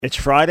It's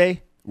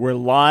Friday. We're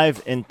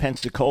live in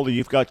Pensacola.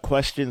 You've got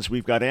questions.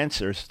 We've got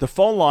answers. The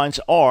phone lines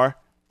are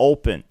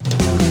open.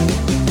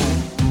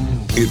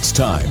 It's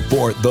time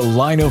for The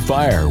Line of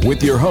Fire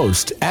with your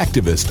host,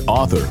 activist,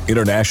 author,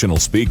 international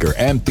speaker,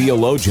 and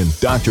theologian,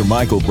 Dr.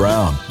 Michael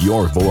Brown,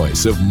 your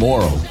voice of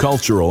moral,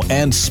 cultural,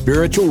 and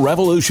spiritual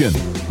revolution.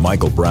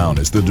 Michael Brown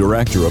is the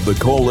director of the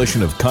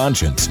Coalition of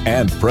Conscience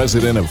and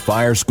president of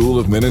Fire School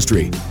of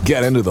Ministry.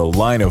 Get into The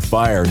Line of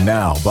Fire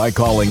now by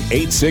calling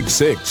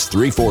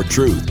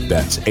 866-34-TRUTH.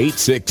 That's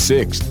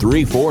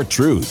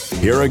 866-34-TRUTH.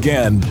 Here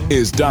again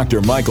is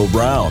Dr. Michael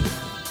Brown.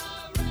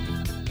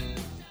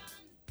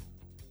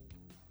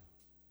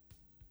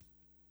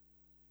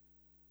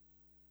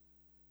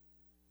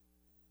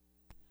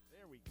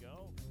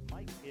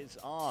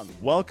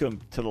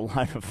 Welcome to the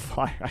Line of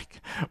Fire.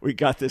 We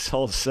got this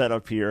whole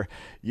setup here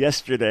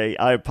yesterday.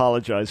 I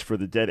apologize for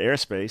the dead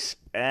airspace.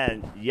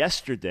 And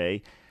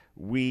yesterday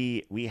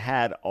we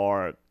had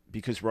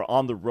because we're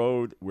on the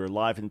road, we're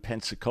live in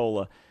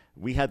Pensacola,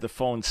 we had the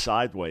phone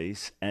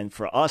sideways. And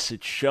for us,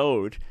 it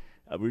showed,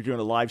 we were doing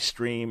a live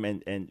stream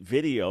and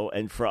video,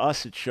 and for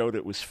us, it showed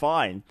it was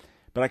fine.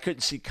 But I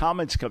couldn't see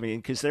comments coming in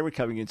because they were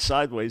coming in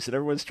sideways, and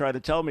everyone's trying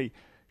to tell me,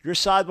 you're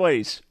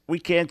sideways, we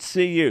can't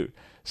see you.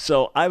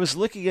 So I was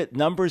looking at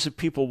numbers of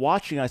people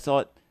watching. I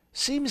thought,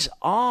 seems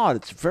odd.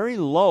 It's very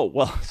low.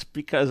 Well, it's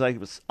because I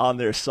was on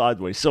there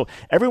sideways. So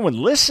everyone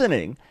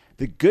listening,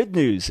 the good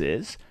news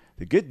is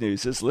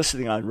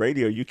listening on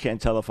radio, you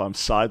can't tell if I'm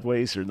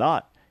sideways or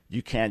not.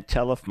 You can't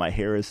tell if my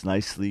hair is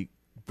nicely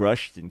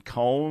brushed and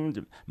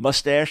combed,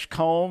 mustache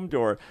combed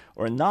or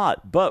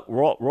not. But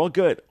we're all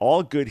good.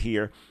 All good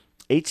here.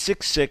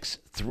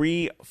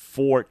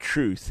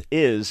 866-34-TRUTH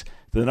is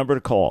the number to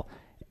call.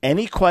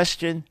 Any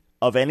question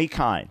of any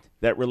kind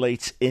that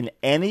relates in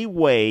any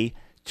way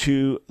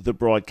to the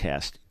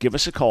broadcast, give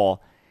us a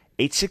call,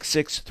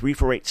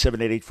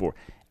 866-348-7884.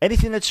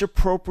 Anything that's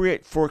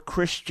appropriate for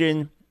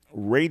Christian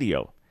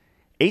radio,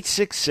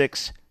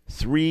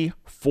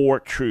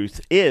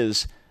 866-34-TRUTH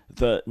is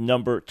the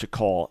number to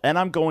call. And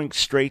I'm going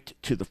straight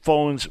to the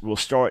phones. We'll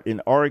start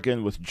in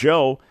Oregon with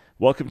Joe.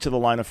 Welcome to the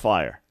Line of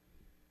Fire.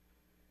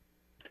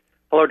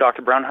 Hello,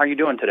 Dr. Brown. How are you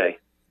doing today?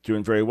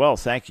 Doing very well,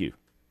 thank you.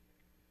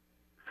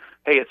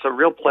 Hey, it's a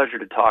real pleasure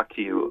to talk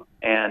to you,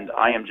 and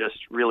I am just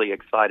really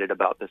excited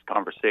about this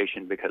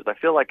conversation because I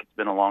feel like it's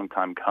been a long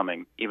time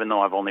coming, even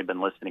though I've only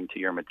been listening to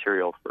your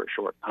material for a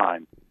short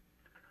time.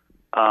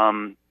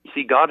 You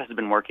see, God has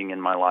been working in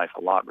my life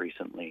a lot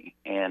recently,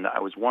 and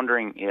I was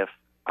wondering if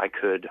I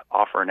could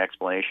offer an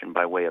explanation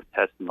by way of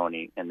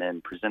testimony and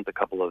then present a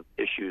couple of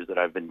issues that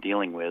I've been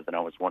dealing with and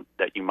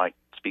that you might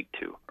speak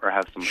to or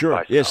have some Sure.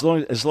 advice Yeah,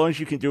 on. as long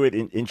as you can do it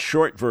in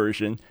short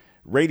version,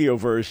 radio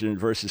version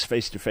versus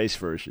face-to-face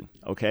version,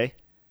 okay?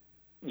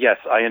 Yes,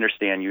 I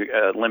understand. You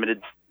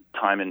limited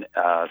time and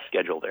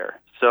schedule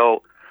there.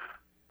 So,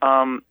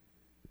 a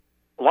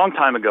long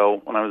time ago,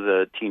 when I was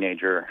a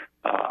teenager,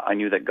 I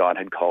knew that God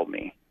had called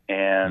me,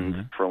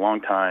 and for a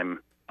long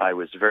time, I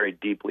was very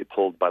deeply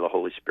pulled by the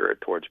Holy Spirit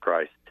towards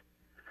Christ.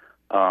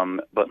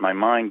 But my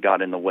mind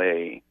got in the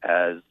way,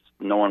 as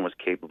no one was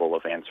capable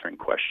of answering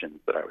questions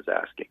that I was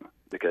asking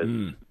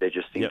because they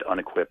just seemed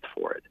unequipped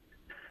for it.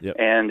 Yep.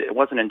 And it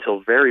wasn't until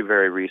very,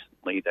 very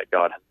recently that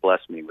God has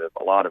blessed me with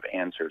a lot of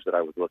answers that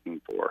I was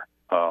looking for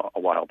a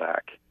while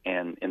back,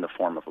 and in the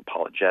form of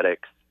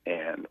apologetics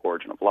and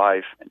origin of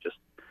life and just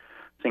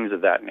things of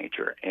that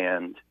nature.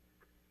 And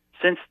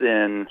since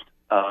then,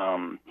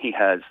 he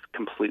has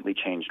completely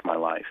changed my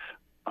life.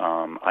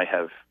 I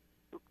have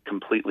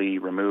completely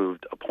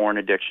removed a porn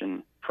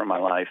addiction from my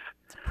life.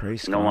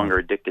 Praise no God. longer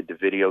addicted to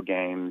video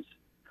games.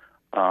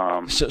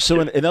 So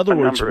in other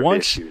words,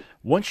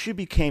 once you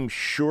became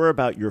sure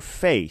about your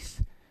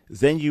faith,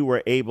 then you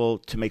were able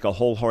to make a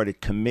wholehearted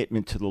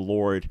commitment to the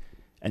Lord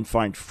and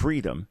find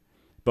freedom.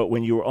 But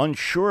when you were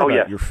unsure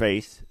about your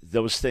faith,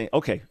 those things,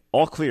 okay,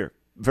 all clear.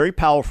 Very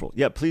powerful.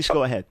 Yeah, please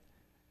go ahead.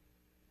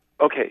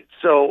 Okay,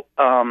 so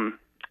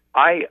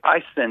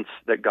I sense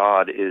that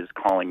God is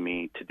calling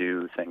me to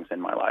do things in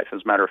my life.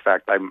 As a matter of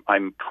fact,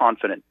 I'm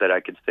confident that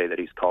I could say that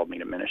he's called me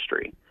to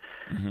ministry.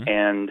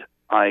 And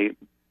I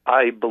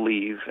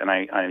believe, and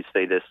I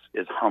say this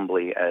as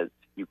humbly as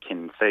you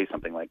can say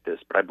something like this,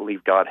 but I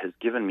believe God has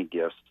given me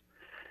gifts,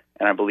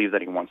 and I believe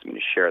that he wants me to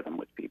share them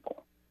with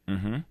people.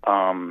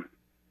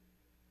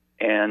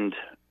 And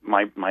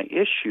my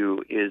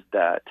issue is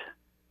that,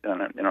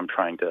 and I'm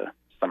trying to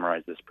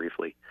summarize this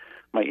briefly,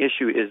 my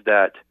issue is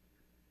that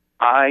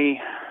I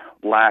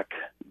lack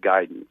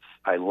guidance.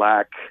 I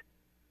lack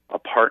a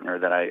partner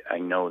that I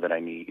know that I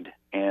need.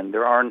 And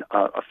there are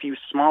a few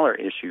smaller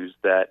issues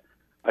that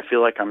I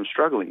feel like I'm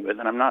struggling with,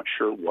 and I'm not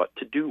sure what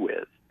to do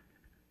with.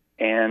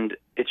 And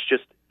it's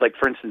just, like,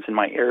 for instance, in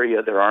my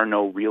area, there are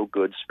no real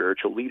good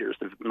spiritual leaders.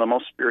 The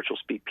most spiritual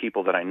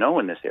people that I know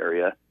in this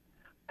area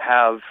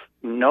have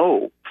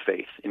no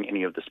faith in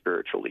any of the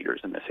spiritual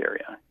leaders in this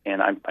area.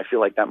 And I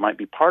feel like that might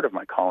be part of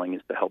my calling,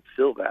 is to help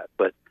fill that.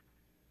 But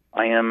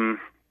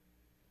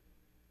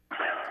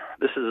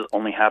this has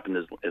only happened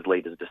as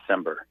late as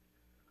December.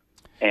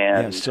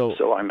 And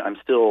so I'm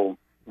still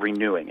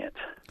renewing it.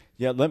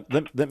 Yeah,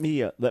 let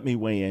me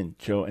weigh in,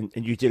 Joe. And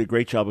you did a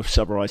great job of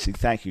summarizing.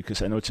 Thank you,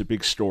 because I know it's a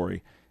big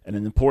story and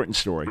an important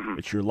story. Mm-hmm.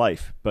 It's your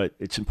life, but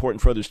it's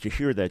important for others to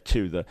hear that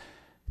too.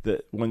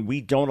 When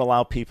we don't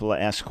allow people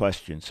to ask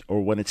questions,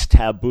 or when it's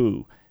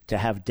taboo to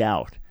have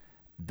doubt,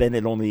 then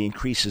it only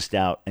increases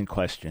doubt and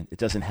question. It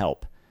doesn't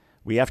help.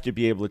 We have to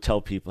be able to tell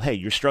people, hey,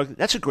 you're struggling.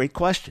 That's a great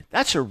question.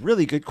 That's a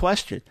really good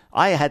question.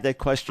 I had that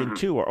question mm-hmm.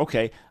 too. Or,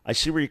 okay, I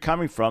see where you're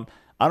coming from.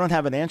 I don't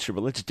have an answer,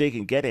 but let's dig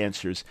and get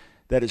answers.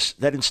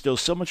 That instills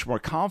so much more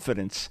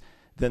confidence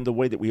than the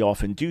way that we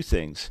often do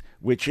things,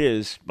 which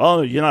is,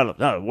 oh,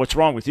 what's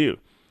wrong with you?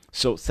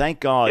 So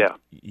thank God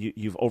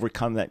you've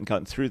overcome that and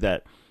gotten through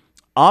that.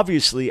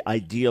 Obviously,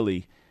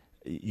 ideally,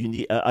 you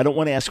need. I don't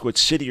want to ask what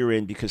city you're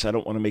in, because I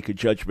don't want to make a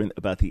judgment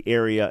about the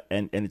area,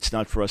 and it's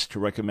not for us to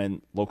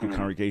recommend local mm-hmm.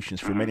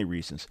 congregations for many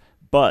reasons.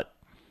 But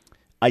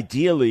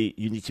ideally,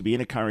 you need to be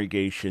in a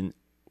congregation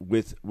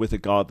with a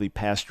godly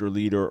pastor,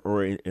 leader,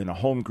 or in a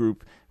home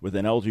group with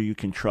an elder you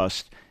can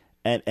trust.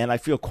 And I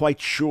feel quite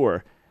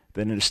sure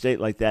that in a state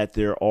like that,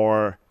 there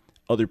are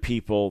other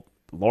people,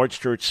 large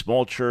church,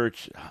 small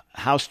church,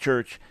 house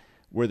church,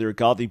 where there are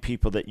godly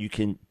people that you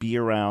can be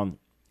around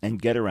and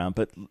get around.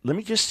 But let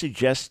me just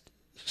suggest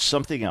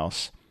something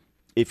else.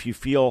 If you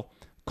feel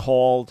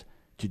called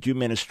to do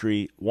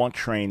ministry, want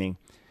training,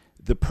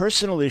 the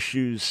personal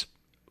issues,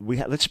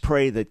 let's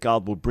pray that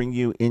God will bring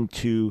you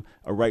into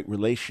a right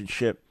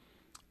relationship.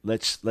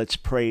 Let's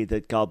pray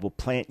that God will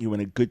plant you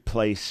in a good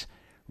place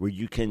where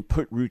you can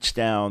put roots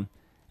down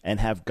and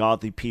have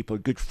godly people, a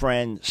good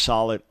friend,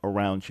 solid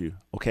around you,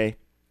 okay?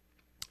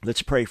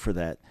 Let's pray for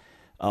that.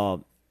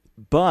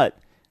 But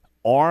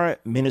our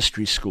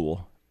ministry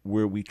school,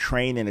 where we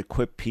train and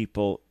equip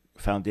people,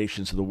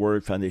 foundations of the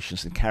Word,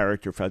 foundations in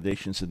character,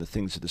 foundations in the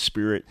things of the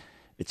Spirit,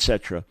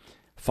 etc.,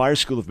 Fire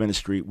School of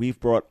Ministry, we've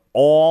brought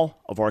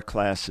all of our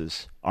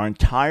classes, our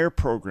entire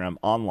program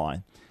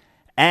online.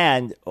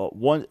 And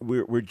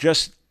we're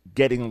just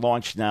getting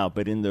launched now,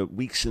 but in the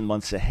weeks and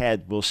months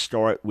ahead, we'll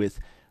start with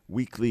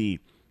weekly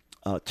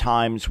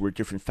times where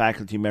different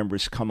faculty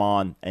members come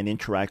on and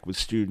interact with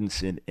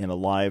students in a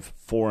live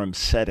forum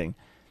setting.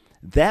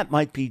 That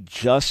might be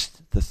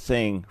just the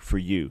thing for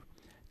you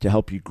to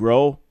help you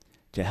grow,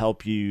 to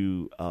help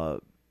you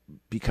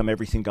become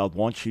everything God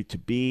wants you to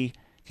be,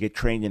 to get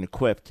trained and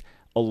equipped,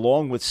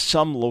 along with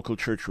some local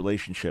church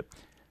relationship.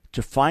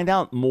 To find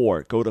out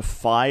more, go to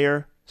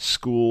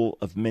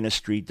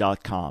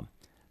fireschoolofministry.com.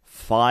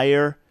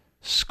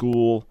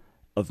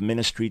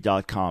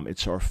 fireschoolofministry.com.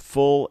 It's our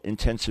full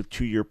intensive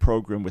 2-year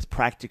program with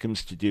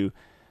practicums to do.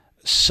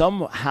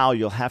 Somehow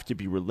you'll have to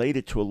be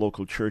related to a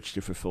local church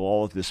to fulfill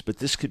all of this, but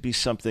this could be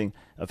something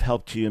of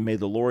help to you. May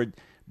the Lord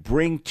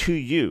bring to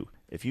you,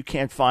 if you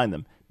can't find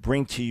them,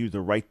 bring to you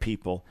the right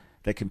people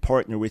that can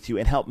partner with you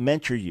and help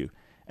mentor you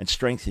and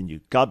strengthen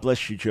you. God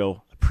bless you,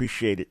 Joe.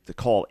 Appreciate it. The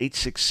call,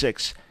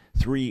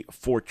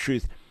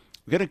 866-34-TRUTH.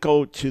 We're going to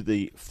go to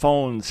the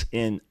phones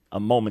in a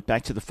moment,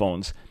 back to the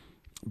phones.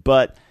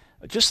 But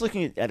just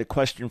looking at a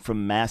question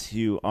from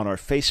Matthew on our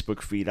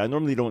Facebook feed. I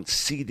normally don't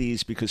see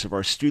these because of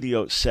our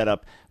studio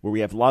setup where we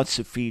have lots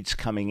of feeds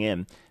coming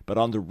in. But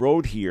on the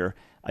road here,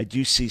 I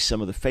do see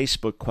some of the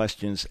Facebook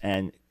questions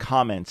and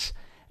comments.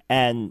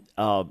 And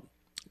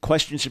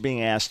questions are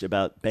being asked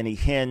about Benny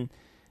Hinn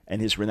and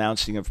his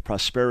renouncing of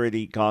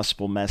prosperity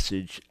gospel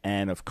message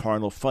and of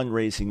carnal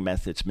fundraising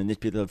methods,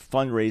 manipulative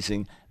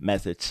fundraising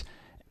methods.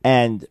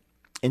 And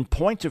in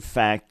point of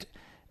fact,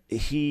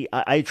 I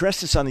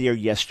addressed this on the air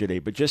yesterday,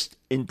 but just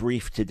in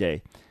brief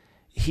today,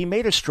 he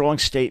made a strong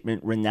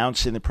statement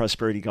renouncing the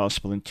prosperity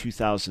gospel in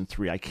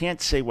 2003. I can't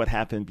say what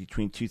happened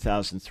between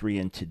 2003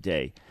 and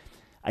today.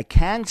 I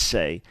can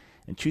say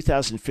in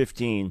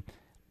 2015,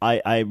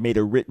 I made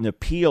a written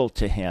appeal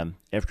to him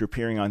after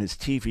appearing on his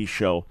TV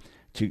show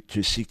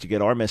to seek to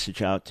get our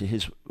message out to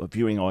his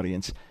viewing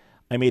audience.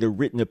 I made a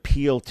written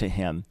appeal to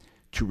him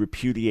to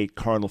repudiate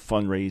carnal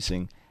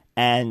fundraising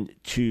and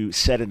to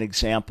set an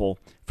example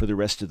for the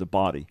rest of the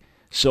body.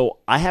 So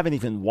I haven't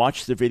even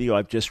watched the video.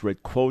 I've just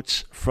read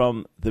quotes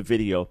from the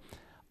video.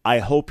 I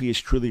hope he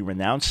has truly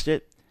renounced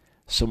it.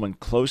 Someone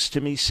close to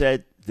me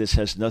said this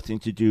has nothing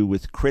to do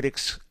with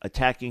critics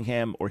attacking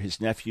him or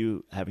his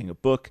nephew having a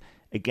book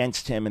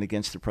against him and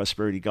against the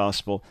prosperity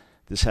gospel.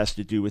 This has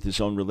to do with his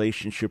own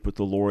relationship with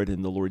the Lord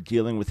and the Lord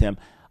dealing with him.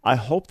 I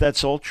hope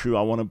that's all true.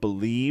 I want to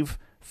believe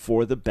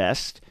for the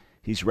best.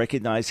 He's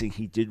recognizing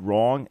he did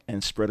wrong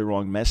and spread a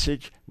wrong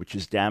message, which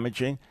is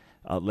damaging.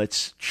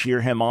 Let's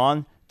cheer him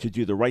on to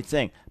do the right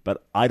thing.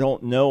 But I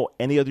don't know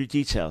any other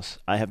details.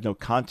 I have no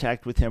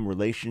contact with him,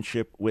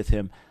 relationship with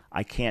him.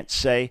 I can't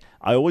say.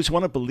 I always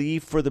want to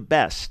believe for the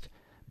best.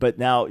 But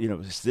now,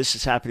 this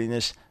is happening,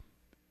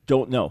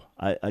 don't know.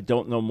 I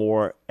don't know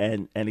more.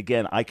 And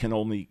again, I can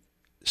only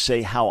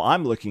say how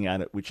I'm looking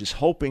at it, which is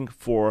hoping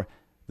for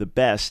the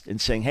best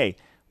and saying, hey,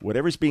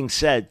 whatever's being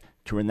said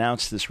to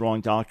renounce this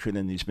wrong doctrine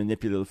and these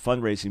manipulative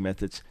fundraising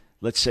methods,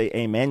 let's say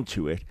amen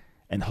to it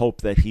and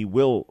hope that he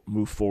will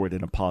move forward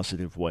in a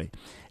positive way.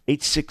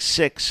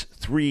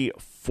 866-34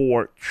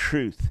 for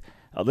Truth.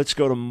 Let's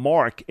go to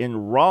Mark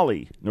in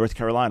Raleigh, North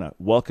Carolina.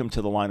 Welcome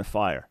to the Line of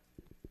Fire.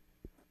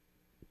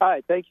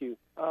 Hi, thank you.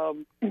 I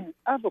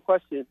have a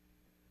question.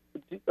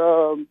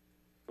 Who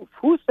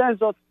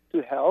sends us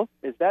to hell?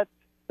 Is that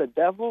the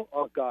devil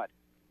or God?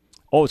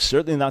 Oh, it's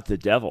certainly not the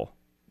devil.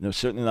 No,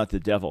 certainly not the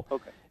devil.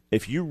 Okay.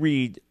 If you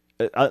read,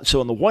 so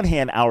on the one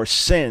hand, our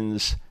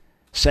sins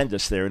send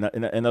us there.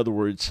 In other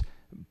words,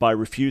 by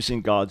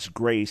refusing God's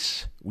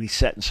grace, we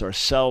sentence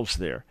ourselves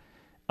there.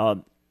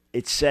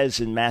 It says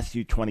in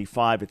Matthew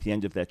 25 at the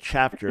end of that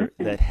chapter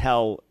that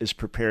hell is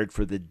prepared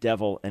for the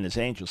devil and his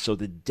angels. So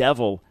the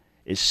devil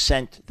is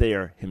sent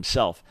there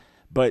himself.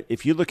 But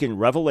if you look in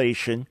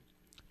Revelation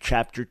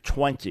chapter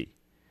 20,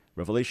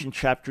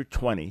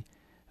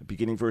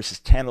 beginning verses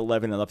 10,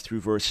 11, and up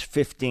through verse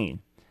 15,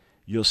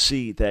 you'll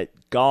see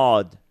that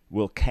God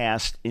will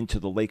cast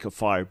into the lake of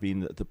fire, being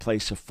the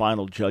place of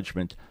final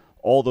judgment,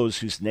 all those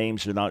whose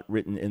names are not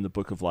written in the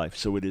book of life.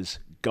 So it is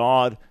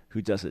God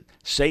who does it.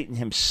 Satan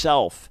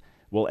himself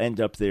will end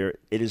up there.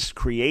 It is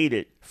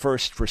created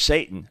first for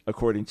Satan,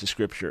 according to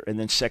Scripture, and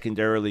then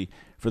secondarily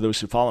for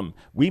those who follow him.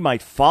 We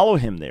might follow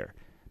him there,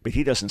 but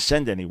he doesn't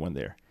send anyone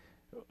there.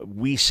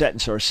 We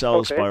sentence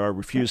ourselves by our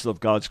refusal of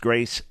God's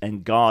grace,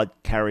 and God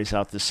carries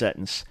out the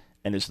sentence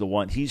and is the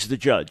one. He's the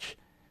judge,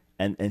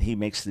 and he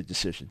makes the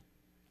decision.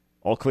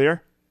 All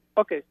clear?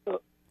 Okay,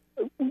 so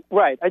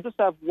right. I just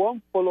have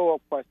one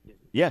follow-up question.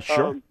 Yeah,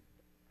 sure.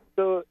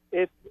 So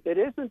if it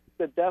isn't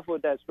the devil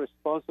that's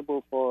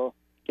responsible for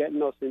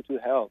getting us into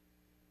hell,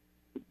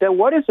 then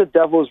what is the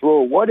devil's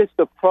role? What is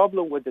the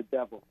problem with the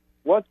devil?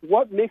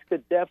 What makes the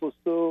devil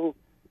so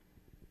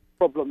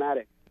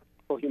problematic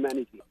for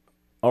humanity?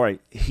 All right.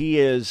 He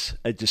is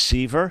a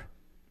deceiver.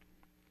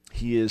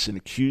 He is an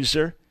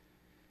accuser.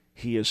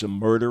 He is a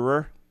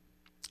murderer.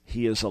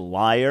 He is a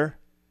liar.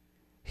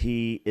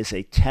 He is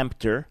a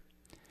tempter.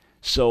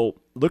 So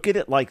look at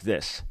it like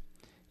this.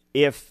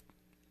 If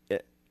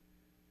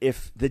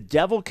the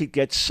devil could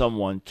get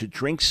someone to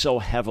drink so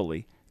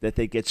heavily that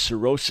they get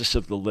cirrhosis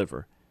of the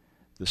liver,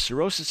 the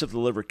cirrhosis of the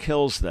liver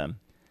kills them,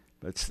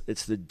 but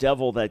it's the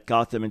devil that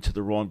got them into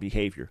the wrong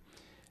behavior.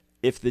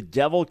 If the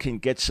devil can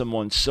get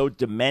someone so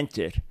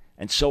demented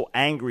and so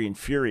angry and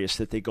furious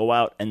that they go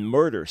out and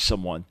murder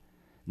someone,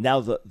 now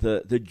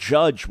the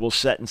judge will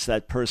sentence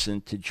that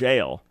person to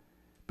jail,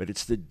 but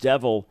it's the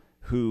devil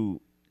who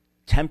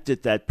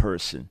tempted that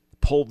person,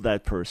 pulled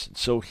that person.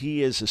 So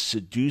he is a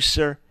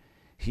seducer,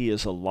 he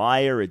is a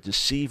liar, a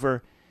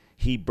deceiver,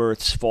 he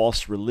births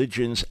false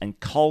religions and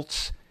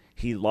cults,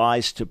 he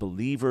lies to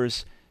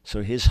believers.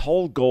 So his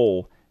whole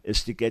goal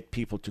is to get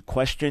people to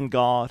question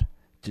God,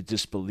 to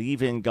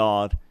disbelieve in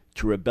God,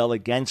 to rebel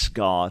against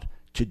God,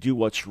 to do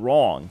what's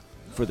wrong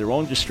for their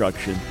own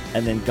destruction,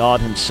 and then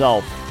God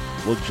himself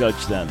will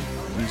judge them.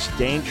 He's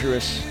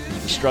dangerous,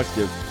 he's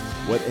destructive.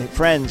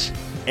 Friends,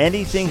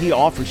 anything he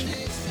offers you,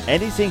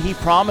 anything he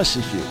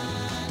promises you,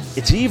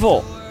 it's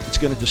evil. It's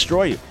going to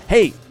destroy you.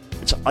 Hey,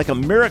 it's like a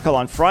miracle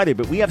on Friday,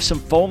 but we have some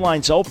phone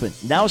lines open.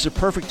 Now is the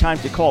perfect time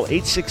to call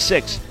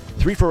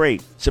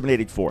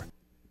 866-348-7884.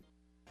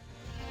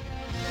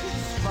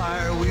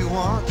 Fire we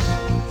want,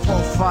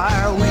 for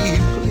fire we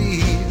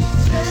please.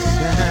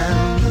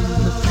 Send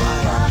the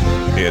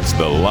fire. It's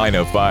The Line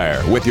of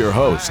Fire with your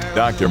host,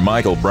 Dr.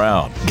 Michael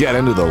Brown. Get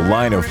into the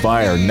Line of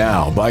Fire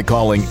now by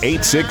calling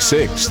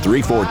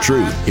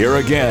 866-34-TRUTH. Here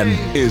again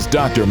is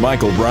Dr.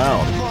 Michael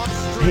Brown.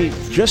 Hey,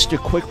 just a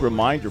quick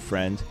reminder,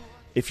 friend.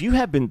 If you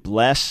have been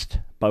blessed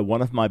by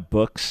one of my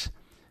books,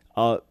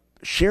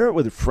 share it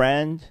with a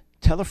friend.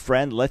 Tell a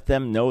friend, let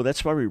them know.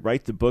 That's why we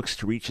write the books,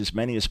 to reach as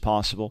many as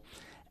possible.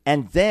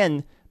 And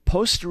then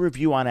post a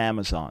review on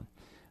Amazon.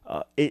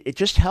 It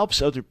just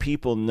helps other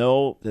people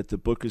know that the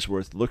book is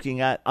worth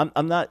looking at.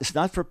 It's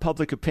not for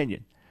public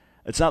opinion.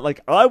 It's not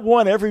like I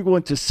want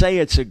everyone to say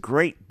it's a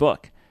great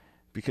book,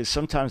 because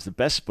sometimes the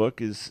best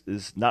book is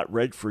not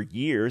read for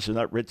years, or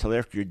not read till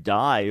after you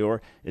die, or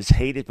is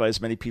hated by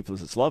as many people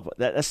as it's loved.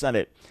 That's not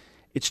it.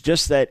 It's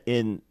just that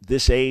in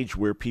this age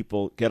where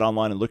people get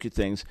online and look at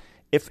things,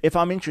 if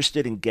I'm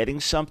interested in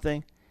getting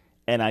something,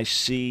 and I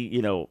see,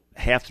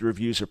 half the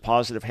reviews are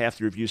positive, half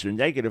the reviews are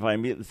negative, I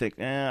immediately think,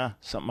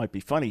 something might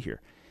be funny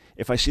here.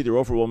 If I see they're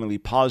overwhelmingly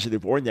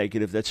positive or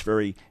negative, that's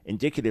very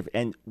indicative.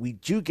 And we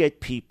do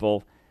get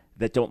people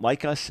that don't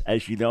like us.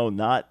 As you know,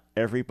 not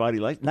everybody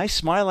likes. Nice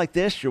smile like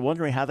this, you're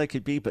wondering how that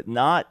could be, but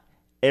not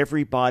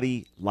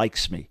everybody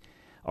likes me.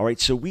 All right,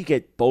 so we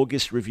get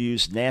bogus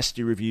reviews,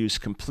 nasty reviews,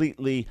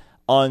 completely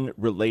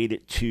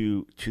unrelated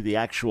to the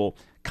actual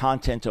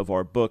content of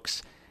our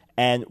books.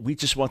 And we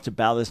just want to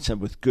balance them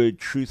with good,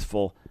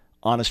 truthful,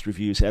 honest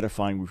reviews,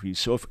 edifying reviews.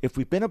 So if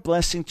we've been a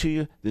blessing to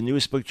you, the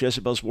newest book,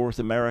 Jezebel's War with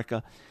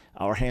America,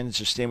 Our Hands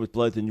Are Stained with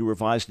Blood, the new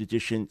revised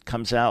edition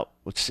comes out,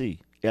 a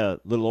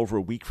little over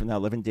a week from now,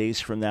 11 days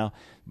from now,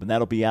 but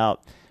that'll be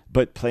out.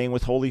 But Playing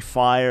with Holy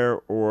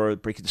Fire, or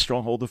Breaking the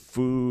Stronghold of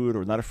Food,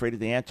 or Not Afraid of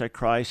the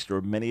Antichrist,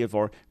 or many of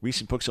our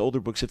recent books, older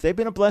books, if they've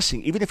been a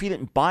blessing, even if you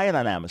didn't buy it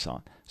on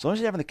Amazon, as long as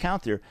you have an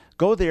account there,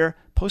 go there,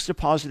 post a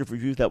positive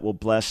review that will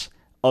bless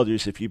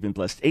others if you've been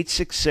blessed.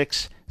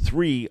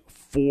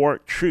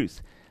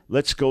 866-34-TRUTH.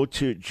 Let's go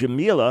to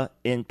Jamila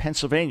in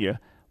Pennsylvania.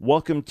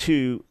 Welcome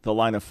to the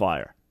Line of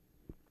Fire.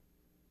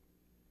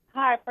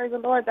 Hi, praise the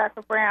Lord,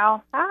 Dr.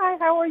 Brown. Hi,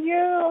 how are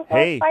you?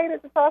 Hey. So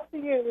excited to talk to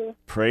you.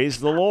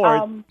 Praise the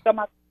Lord.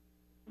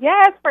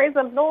 Yes, praise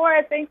the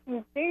Lord. Thank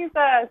you, Jesus.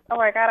 Oh,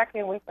 my God, I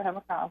can't wait for him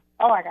to come.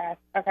 Oh, my gosh.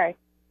 Okay.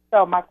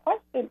 So my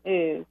question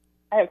is,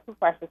 I have two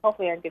questions.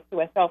 Hopefully I can get to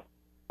it. So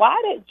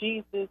why did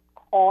Jesus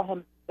call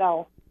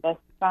himself the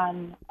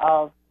Son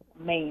of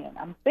Man?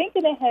 I'm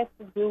thinking it has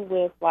to do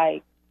with,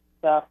 like,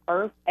 the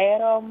first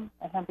Adam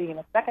and him being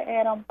the second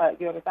Adam, but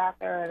you're the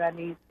doctor, and I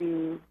need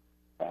you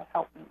to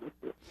help me with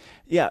it.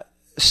 Yeah,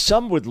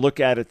 some would look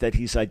at it that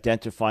he's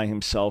identifying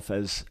himself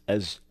as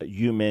a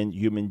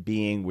human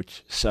being,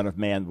 which Son of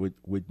Man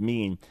would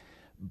mean.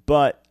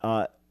 But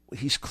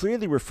he's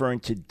clearly referring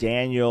to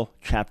Daniel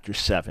chapter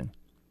 7.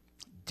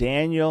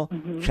 Daniel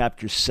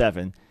chapter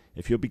 7,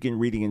 if you'll begin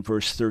reading in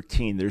verse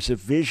 13, there's a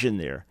vision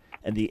there.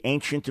 And the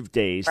Ancient of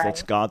Days, Right.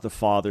 that's God the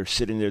Father,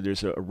 sitting there.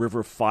 There's a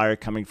river of fire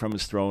coming from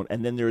his throne.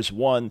 And then there's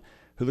one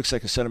who looks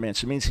like a Son of Man.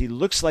 So it means he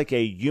looks like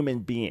a human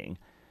being.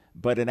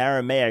 But in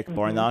Aramaic,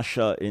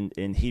 Barnasha,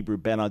 in Hebrew,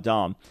 Ben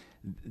Adam,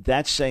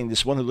 that's saying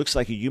this one who looks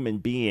like a human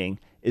being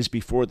is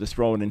before the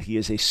throne, and he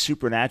is a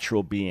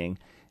supernatural being,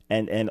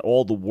 and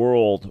all the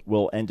world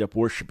will end up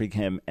worshiping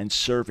him and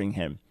serving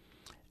him.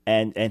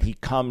 And he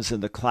comes in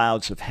the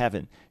clouds of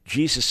heaven.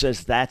 Jesus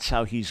says that's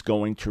how he's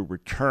going to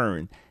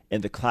return,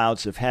 in the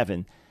clouds of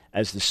heaven,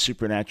 as the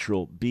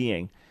supernatural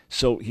being.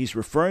 So he's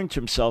referring to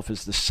himself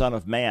as the Son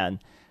of Man,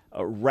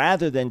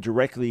 rather than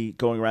directly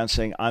going around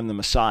saying, I'm the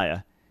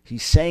Messiah.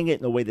 He's saying it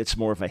in a way that's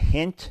more of a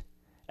hint,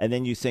 and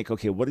then you think,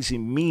 okay, what does he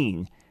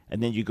mean?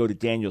 And then you go to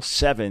Daniel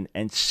 7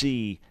 and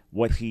see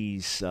what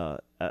he's,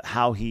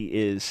 how he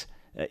is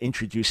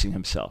introducing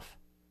himself.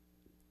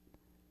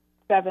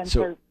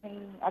 7:13.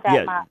 I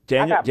got my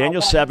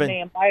Daniel 7.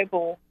 Name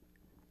Bible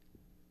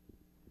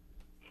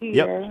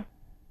here. Yep.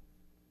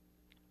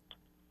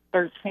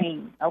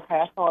 13. Okay,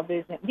 I saw a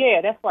vision.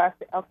 Yeah, that's why I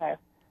said. Okay.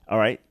 All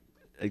right,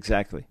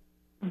 exactly.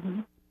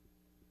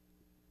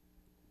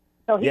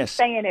 So he's Yes.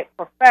 saying it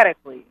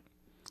prophetically.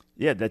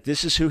 Yeah, that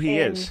this is who he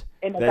is.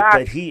 in the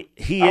That he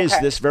is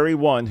Okay. this very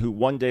one who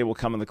one day will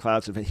come in the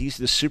clouds of heaven. He's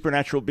this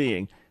supernatural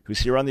being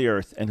who's here on the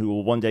earth and who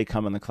will one day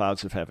come in the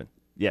clouds of heaven.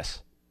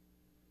 Yes.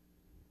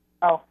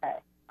 Okay.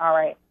 All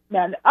right.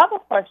 Now, the other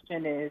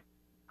question is,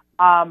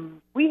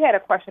 we had a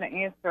question and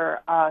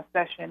answer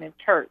session in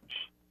church,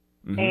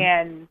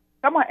 and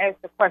someone asked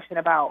a question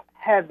about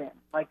heaven.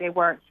 Like they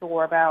weren't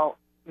sure about,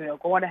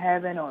 going to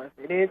heaven or if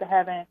it is a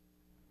heaven,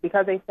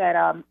 because they said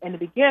in the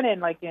beginning,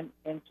 like in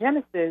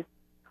Genesis,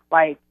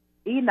 like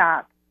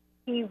Enoch,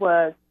 he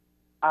was,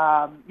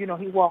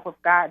 he walked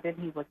with God, then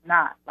he was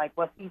not. Like,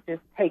 was he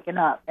just taken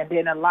up? And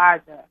then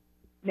Elijah.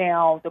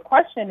 Now, the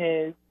question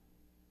is,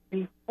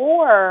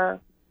 before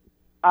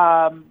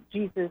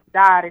Jesus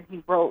died and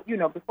he wrote,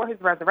 before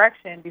his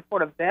resurrection, before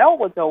the veil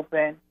was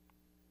open,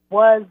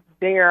 was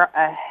there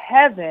a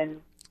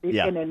heaven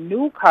in a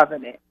new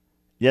covenant?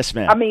 Yes,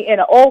 ma'am. I mean, in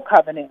an old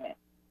covenant.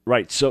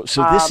 Right. So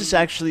this is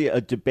actually a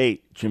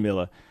debate,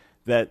 Jamila,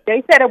 that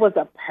they said it was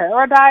a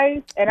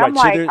paradise, and Right, I'm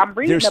so like, there- I'm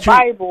reading there's the two-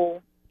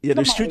 Bible. yeah,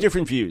 there's two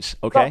different views,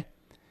 okay?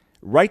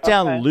 Write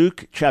down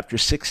Luke chapter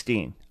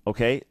 16,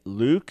 okay?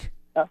 Luke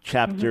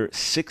chapter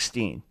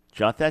 16.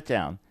 Jot that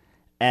down.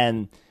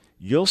 And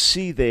you'll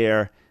see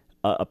there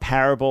a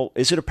parable.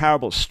 Is it a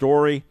parable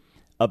story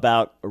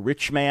about a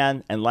rich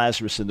man and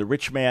Lazarus? And the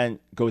rich man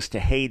goes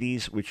to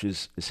Hades, which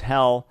is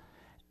hell,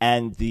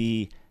 and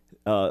the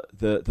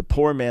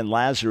poor man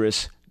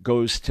Lazarus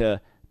goes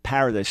to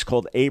paradise,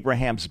 called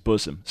Abraham's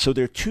bosom. So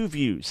there are two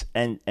views,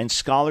 and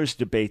scholars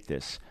debate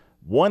this.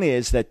 One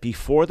is that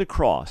before the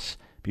cross,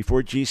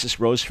 before Jesus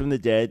rose from the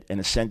dead and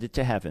ascended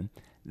to heaven,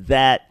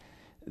 that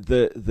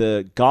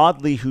the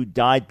godly who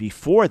died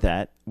before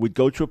that would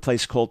go to a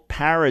place called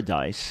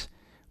paradise,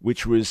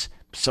 which was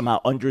somehow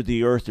under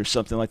the earth or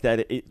something like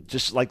that. It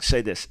just like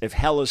say this: if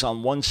hell is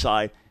on one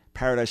side,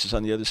 paradise is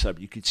on the other side.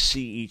 You could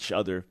see each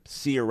other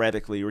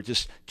theoretically, or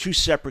just two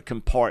separate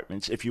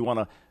compartments if you want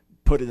to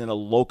put it in a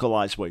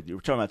localized way. We're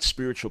talking about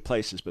spiritual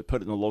places, but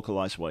put it in a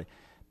localized way.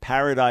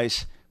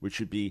 Paradise, which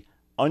would be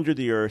under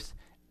the earth,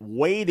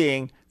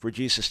 waiting for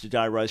Jesus to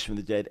die, rise from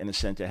the dead, and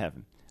ascend to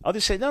heaven.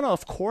 Others say, no,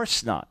 of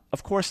course not.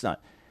 Of course not.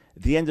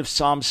 At the end of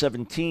Psalm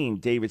 17,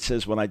 David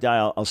says, when I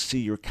die, I'll see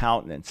your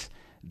countenance.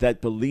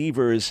 That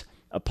believers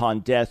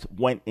upon death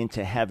went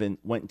into heaven,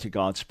 went into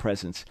God's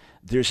presence.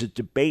 There's a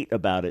debate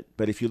about it,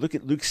 but if you look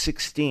at Luke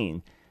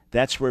 16,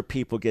 that's where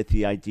people get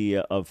the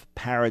idea of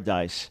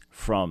paradise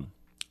from.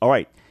 All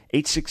right,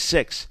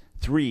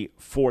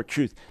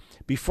 866-34-TRUTH.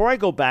 Before I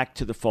go back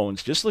to the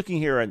phones, just looking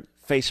here on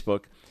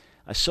Facebook,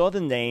 I saw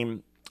the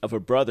name of a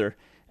brother,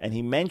 and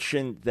he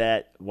mentioned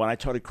that when I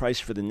taught at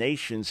Christ for the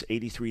Nations,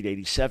 83 to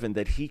 87,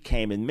 that he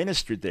came and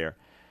ministered there.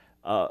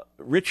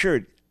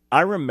 Richard,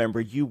 I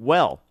remember you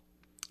well.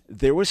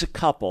 There was a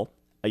couple,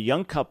 a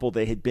young couple,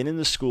 they had been in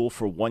the school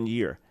for 1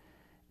 year,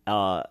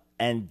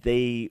 and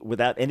they,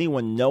 without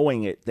anyone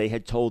knowing it, they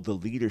had told the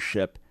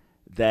leadership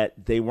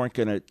that they weren't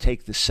going to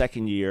take the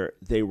second year.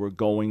 They were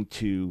going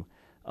to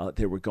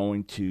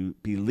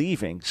be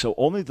leaving. So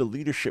only the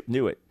leadership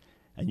knew it.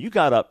 And you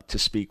got up to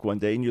speak one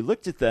day, and you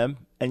looked at them,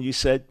 and you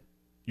said,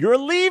 "You're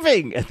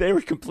leaving," and they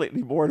were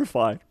completely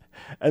mortified.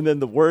 And then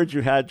the word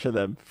you had to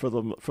them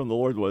from the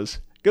Lord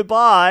was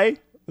 "goodbye"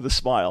 with a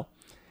smile.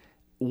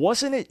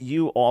 Wasn't it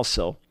you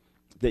also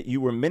that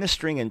you were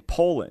ministering in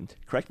Poland?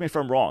 Correct me if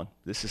I'm wrong.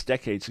 This is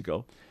decades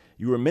ago.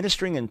 You were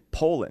ministering in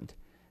Poland.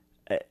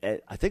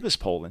 I think it was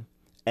Poland.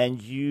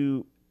 And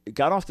you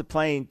got off the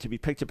plane to be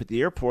picked up at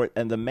the airport,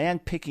 and the man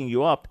picking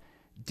you up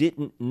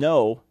didn't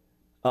know.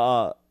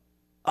 No,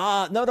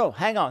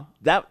 hang on.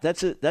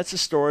 That's a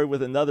story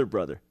with another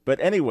brother. But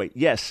anyway,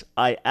 yes,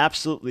 I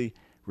absolutely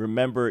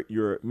remember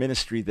your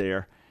ministry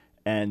there.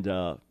 And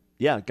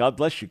God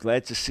bless you.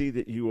 Glad to see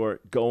that you are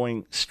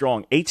going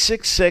strong.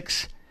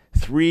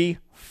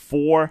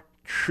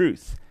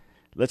 866-34-TRUTH.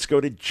 Let's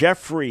go to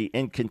Jeffrey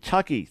in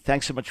Kentucky.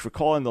 Thanks so much for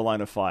calling the Line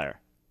of Fire.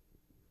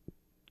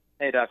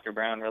 Hey, Dr.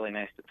 Brown. Really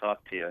nice to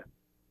talk to you.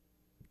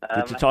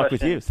 Good to talk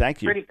with you.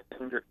 Thank you.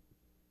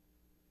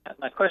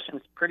 My question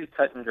is pretty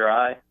cut and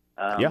dry.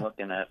 I'm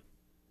looking at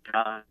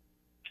John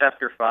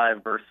chapter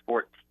 5, verse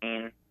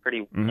 14.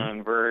 Pretty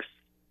known verse.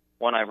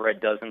 One I've read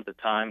dozens of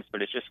times,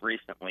 but it's just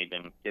recently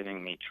been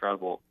giving me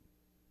trouble.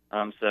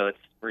 So it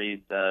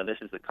reads,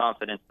 "This is the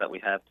confidence that we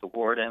have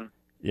toward him,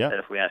 that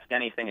if we ask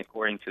anything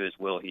according to his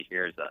will, he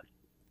hears us."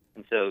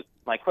 And so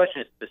my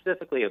question is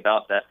specifically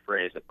about that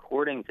phrase,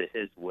 "according to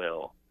his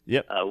will."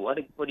 What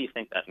do you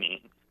think that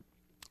means?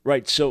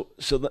 Right. So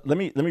let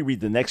me read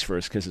the next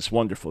verse because it's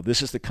wonderful.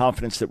 "This is the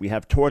confidence that we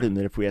have toward him,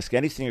 that if we ask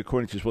anything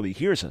according to his will, he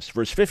hears us."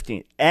 Verse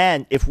 15.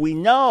 "And if we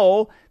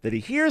know that he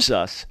hears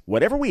us,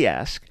 whatever we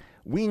ask,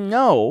 we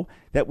know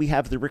that we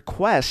have the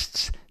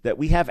requests that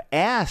we have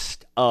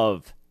asked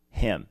of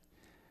him."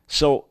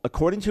 So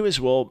according to his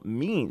will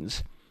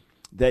means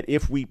that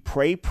if we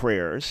pray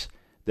prayers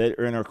that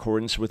are in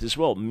accordance with his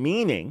will,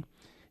 meaning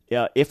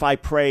if I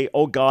pray,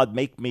 "Oh God,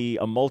 make me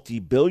a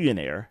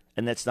multi-billionaire,"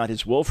 and that's not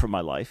his will for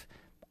my life,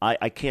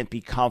 I can't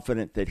be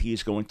confident that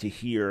he's going to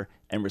hear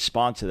and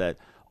respond to that.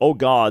 "Oh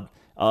God,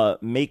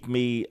 make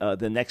me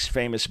the next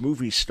famous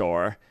movie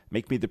star,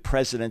 make me the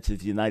president of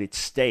the United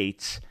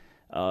States,"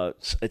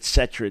 et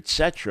cetera, et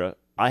cetera.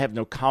 I have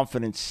no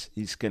confidence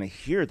he's going to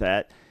hear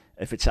that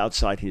if it's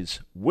outside his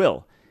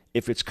will,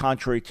 if it's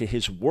contrary to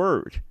his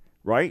word,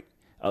 right?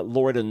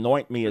 "Lord,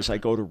 anoint me as I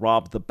go to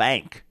rob the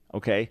bank,"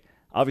 okay?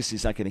 Obviously,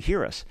 he's not going to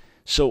hear us.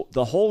 So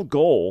the whole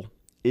goal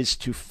is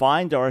to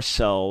find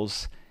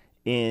ourselves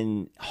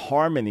in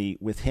harmony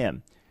with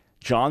him.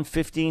 John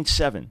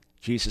 15:7,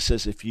 Jesus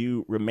says, "If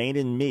you remain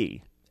in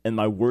me and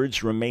my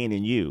words remain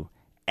in you,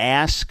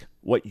 ask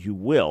what you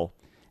will,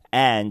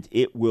 and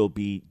it will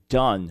be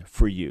done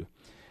for you."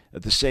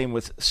 The same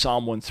with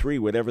Psalm 1:3,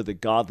 whatever the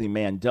godly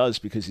man does,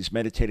 because he's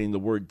meditating the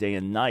word day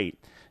and night,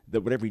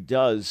 that whatever he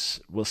does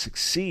will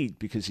succeed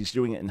because he's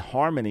doing it in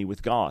harmony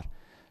with God.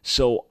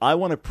 So I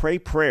want to pray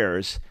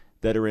prayers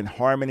that are in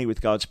harmony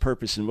with God's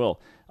purpose and will.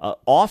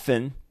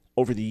 Often,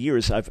 over the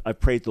years,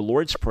 I've prayed the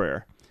Lord's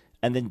Prayer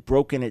and then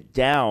broken it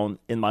down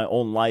in my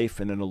own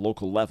life and in a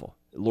local level.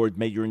 "Lord,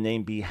 may your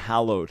name be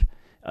hallowed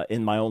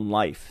in my own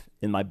life,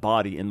 in my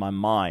body, in my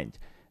mind.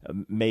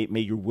 May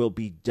your will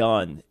be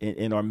done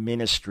in our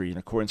ministry in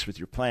accordance with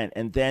your plan."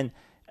 And then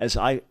as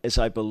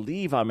I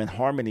believe I'm in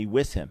harmony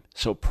with him,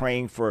 so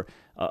praying for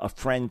a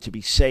friend to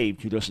be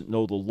saved who doesn't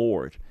know the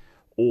Lord,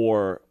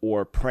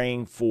 or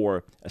praying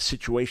for a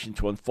situation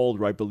to unfold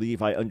where I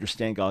believe I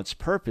understand God's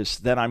purpose,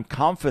 then I'm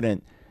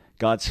confident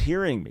God's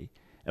hearing me.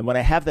 And when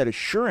I have that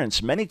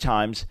assurance, many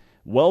times,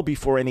 well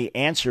before any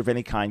answer of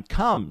any kind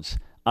comes,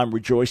 I'm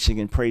rejoicing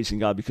and praising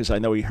God because I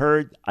know he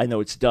heard, I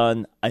know it's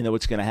done, I know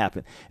it's going to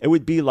happen. It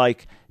would be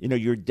like,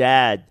 your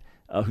dad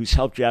who's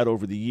helped you out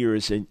over the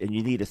years and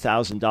you need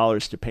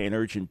 $1,000 to pay an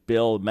urgent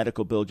bill, a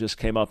medical bill just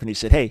came up, and he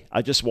said, "Hey,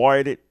 I just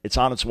wired it, it's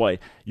on its way."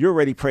 You're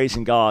already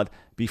praising God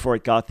before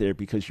it got there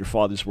because your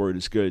Father's word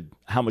is good.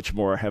 How much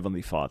more our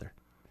Heavenly Father?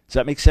 Does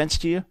that make sense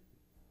to you?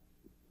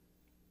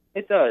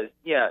 It does,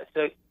 yeah.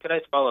 So could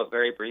I follow up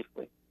very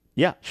briefly?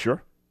 Yeah,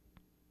 sure.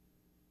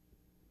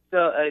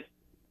 So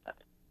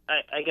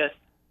I guess,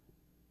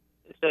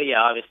 so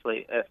yeah,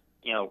 obviously, if,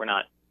 we're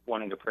not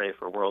wanting to pray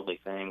for worldly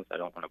things, I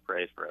don't want to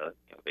pray for a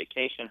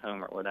vacation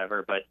home or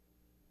whatever, but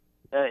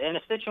in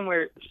a situation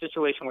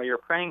where you're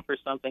praying for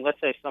something, let's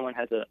say someone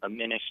has a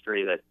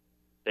ministry that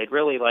they'd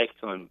really like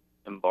to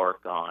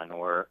embark on,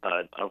 or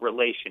a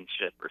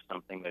relationship or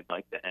something they'd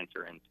like to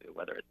enter into,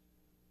 whether it's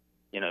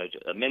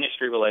a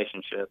ministry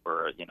relationship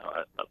or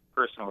a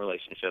personal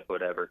relationship,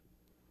 whatever.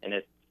 And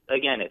it's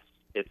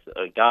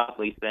a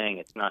godly thing.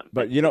 It's not.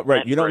 But you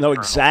don't know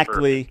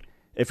exactly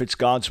if it's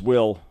God's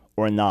will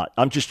or not.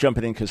 I'm just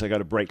jumping in because I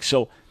got a break.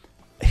 So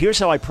here's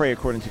how I pray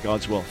according to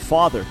God's will.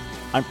 Father,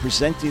 I'm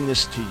presenting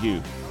this to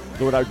you.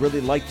 Lord, I'd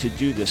really like to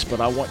do this, but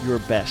I want your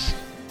best.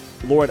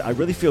 Lord, I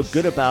really feel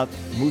good about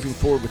moving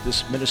forward with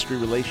this ministry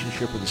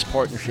relationship or this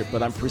partnership,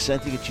 but I'm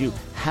presenting it to you.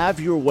 Have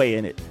your way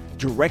in it.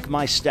 direct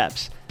my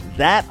steps.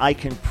 That I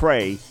can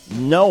pray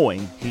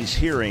knowing he's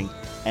hearing,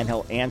 and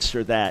he'll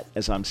answer that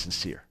as I'm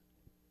sincere.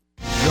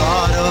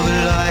 God of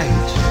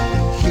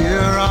light, hear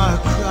our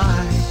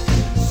cry,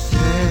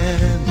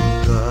 send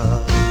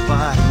the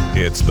fire.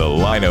 It's The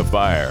Line of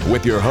Fire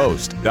with your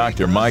host,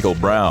 Dr. Michael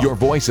Brown, your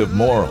voice of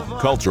moral,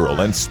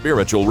 cultural, and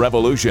spiritual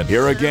revolution.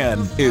 Here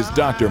again is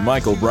Dr.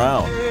 Michael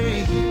Brown.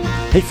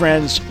 Hey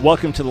friends,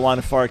 welcome to The Line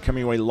of Fire,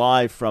 coming away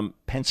live from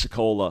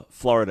Pensacola,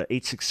 Florida,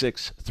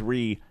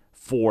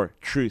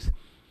 866-34-TRUTH.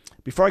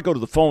 Before I go to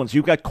the phones,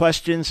 you've got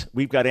questions,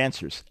 we've got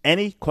answers.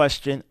 Any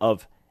question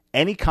of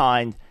any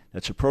kind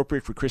that's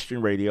appropriate for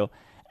Christian radio,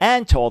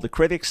 and to all the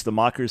critics, the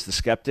mockers, the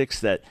skeptics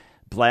that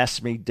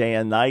blast me day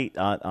and night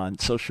on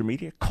social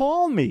media,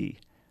 call me.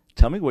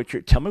 Tell me why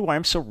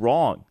I'm so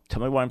wrong.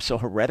 Tell me why I'm so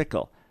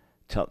heretical.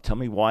 Tell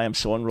me why I'm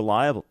so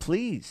unreliable.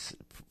 Please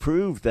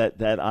prove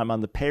that I'm on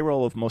the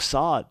payroll of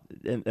Mossad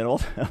and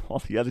all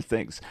the other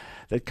things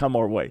that come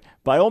our way.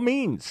 By all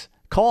means,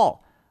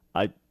 call.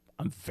 I'm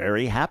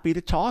very happy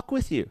to talk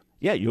with you.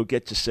 Yeah, you'll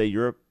get to say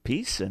your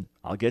piece, and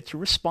I'll get to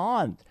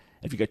respond.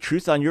 If you got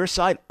truth on your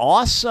side,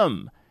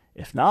 awesome.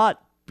 If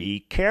not,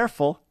 be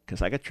careful,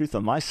 because I got truth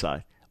on my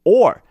side.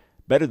 Or,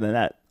 better than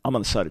that, I'm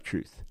on the side of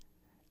truth.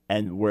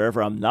 And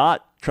wherever I'm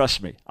not,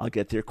 trust me, I'll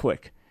get there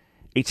quick.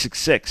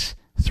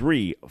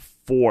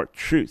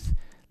 866-34-TRUTH.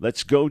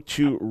 Let's go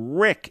to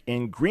Rick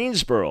in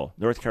Greensboro,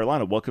 North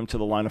Carolina. Welcome to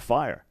The Line of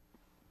Fire.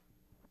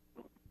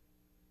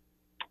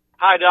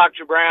 Hi,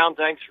 Dr. Brown.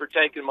 Thanks for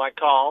taking my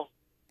call.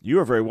 You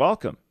are very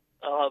welcome.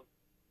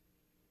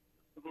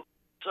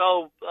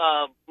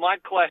 My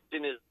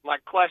question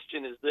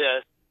is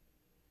this: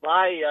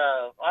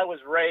 I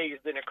was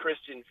raised in a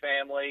Christian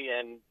family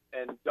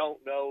and don't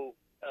know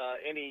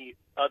any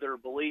other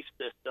belief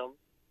system,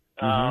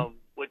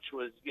 which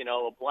was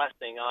a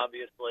blessing.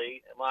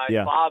 Obviously, my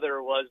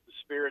father was the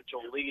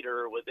spiritual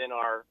leader within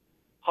our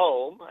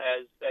home,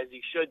 as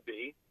he should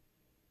be.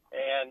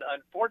 And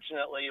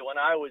unfortunately, when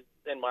I was,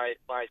 and my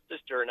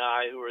sister and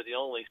I, who were the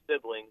only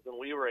siblings, when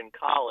we were in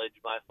college,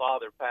 my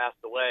father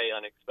passed away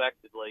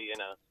unexpectedly in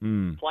a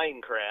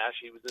plane crash.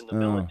 He was in the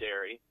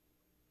military.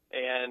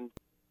 And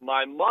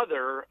my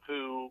mother,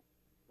 who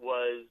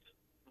was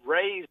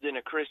raised in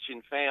a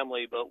Christian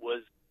family but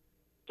was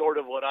sort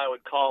of what I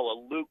would call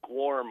a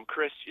lukewarm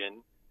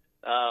Christian,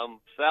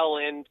 fell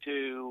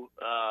into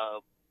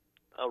a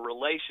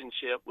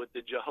relationship with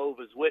the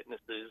Jehovah's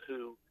Witnesses,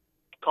 who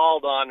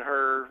called on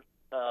her,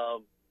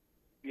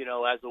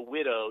 as a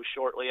widow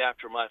shortly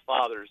after my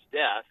father's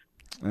death.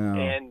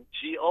 And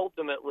she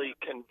ultimately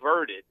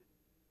converted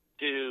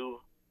to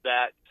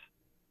that,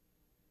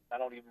 I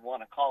don't even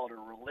want to call it a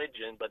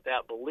religion, but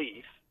that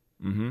belief.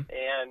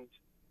 And,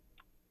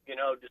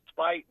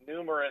 despite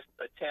numerous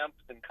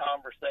attempts and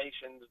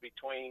conversations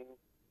between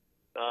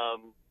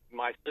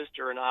my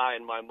sister and I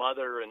and my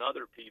mother and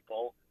other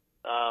people,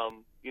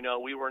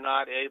 we were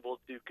not able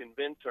to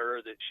convince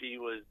her that she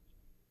was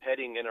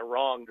heading in a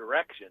wrong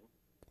direction.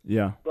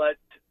 Yeah. But,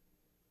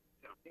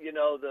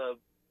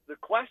 the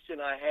question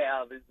I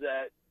have is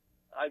that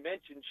I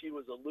mentioned she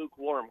was a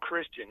lukewarm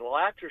Christian. Well,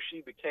 after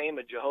she became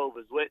a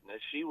Jehovah's Witness,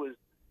 she was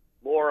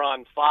more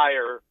on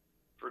fire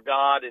for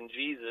God and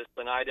Jesus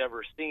than I'd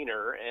ever seen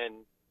her.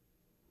 And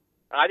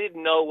I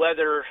didn't know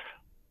whether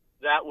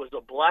that was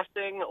a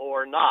blessing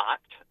or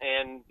not.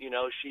 And,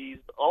 she's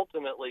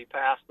ultimately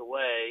passed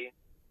away,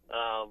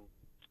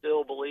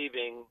 still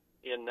believing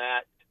in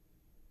that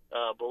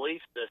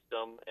belief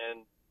system.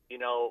 And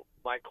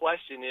my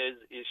question is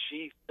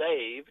she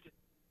saved?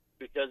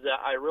 Because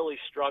I really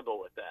struggle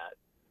with that.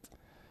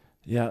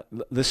 Yeah,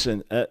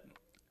 listen,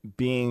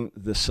 being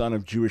the son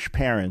of Jewish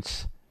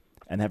parents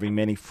and having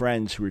many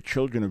friends who are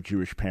children of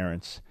Jewish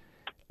parents,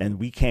 and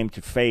we came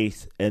to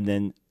faith, and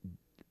then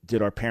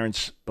did our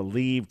parents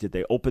believe? Did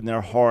they open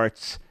their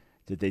hearts?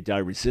 Did they die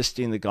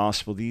resisting the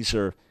gospel? These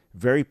are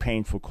very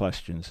painful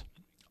questions.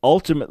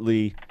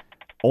 Ultimately,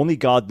 only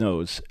God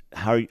knows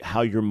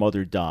how your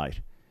mother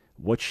died,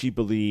 what she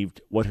believed,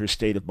 what her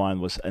state of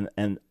mind was,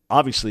 and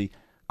obviously,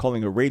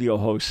 calling a radio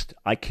host,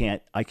 I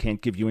can't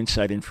give you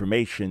inside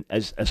information,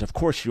 as of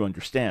course you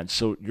understand.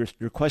 So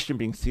your question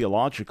being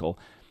theological,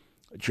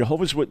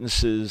 Jehovah's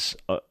Witnesses,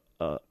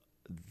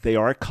 they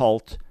are a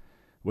cult.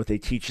 What they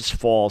teach is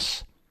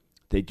false.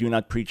 They do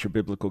not preach a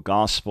biblical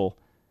gospel.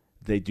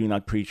 They do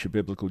not preach a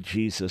biblical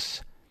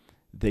Jesus.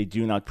 They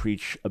do not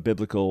preach a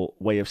biblical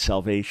way of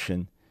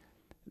salvation.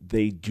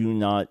 They do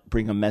not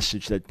bring a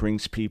message that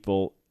brings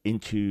people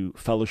into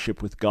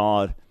fellowship with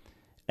God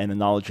and a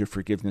knowledge of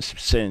forgiveness of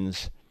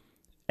sins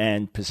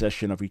and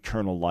possession of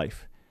eternal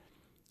life.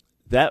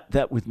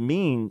 That would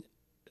mean,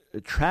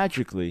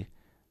 tragically,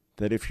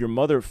 that if your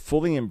mother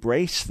fully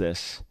embraced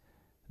this,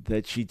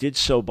 that she did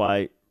so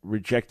by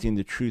rejecting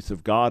the truth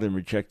of God and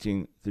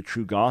rejecting the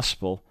true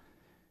gospel,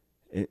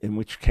 in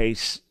which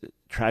case,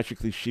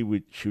 tragically, she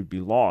would be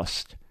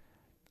lost.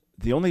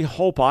 The only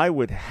hope I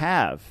would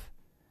have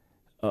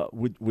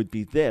would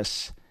be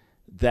this,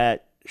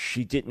 that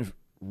she didn't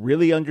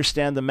really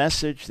understand the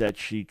message, that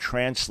she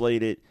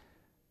translated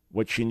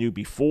what she knew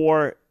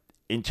before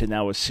into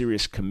now a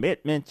serious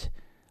commitment.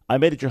 I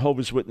met a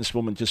Jehovah's Witness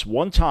woman just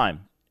one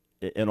time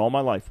in all my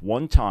life,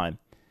 one time.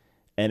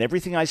 And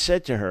everything I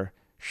said to her,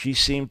 she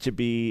seemed to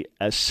be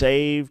as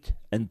saved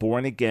and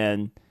born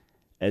again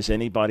as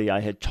anybody I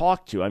had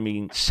talked to. I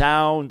mean,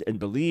 sound and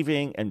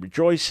believing and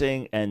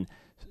rejoicing and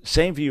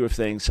same view of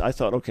things. I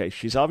thought, okay,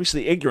 she's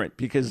obviously ignorant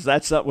because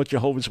that's not what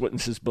Jehovah's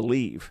Witnesses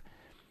believe.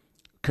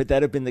 Could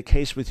that have been the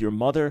case with your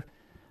mother?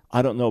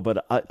 I don't know,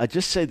 but I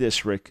just say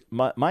this, Rick.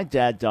 My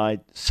dad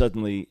died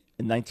suddenly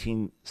in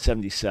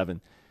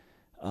 1977.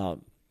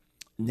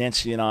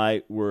 Nancy and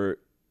I were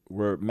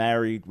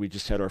married. We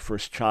just had our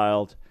first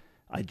child.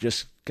 I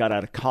just got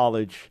out of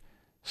college.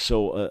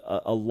 So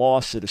a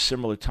loss at a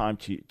similar time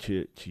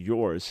to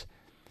yours.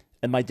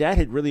 And my dad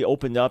had really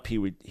opened up. He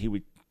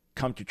would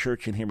come to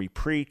church and hear me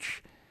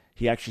preach.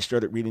 He actually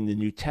started reading the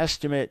New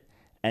Testament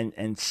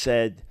and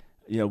said,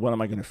 when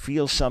am I going to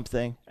feel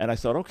something? And I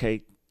thought,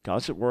 okay,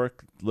 God's at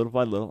work little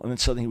by little. And then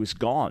suddenly he was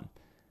gone.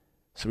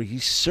 So he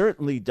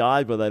certainly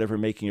died without ever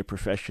making a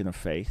profession of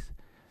faith.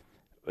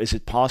 Is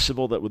it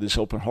possible that with his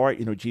open heart,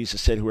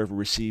 Jesus said, whoever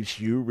receives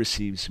you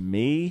receives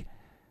me?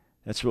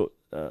 That's what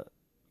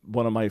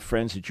one of my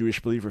friends, a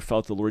Jewish believer,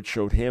 felt the Lord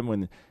showed him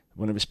when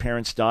one of his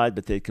parents died,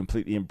 but they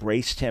completely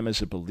embraced him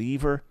as a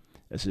believer,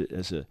 as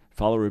a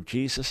follower of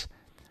Jesus.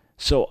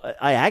 So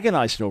I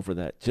agonized over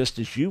that, just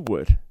as you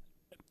would.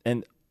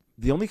 And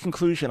the only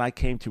conclusion I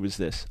came to is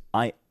this.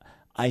 I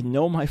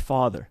know my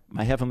Father,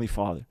 my Heavenly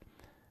Father.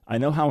 I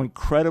know how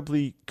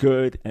incredibly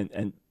good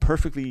and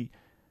perfectly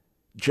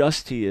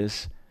just he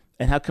is,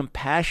 and how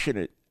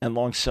compassionate and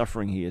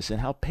long-suffering he is,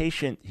 and how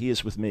patient he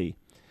is with me.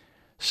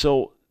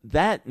 So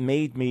that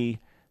made me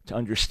to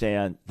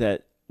understand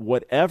that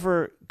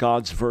whatever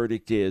God's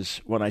verdict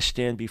is, when I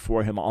stand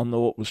before him, I'll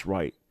know it was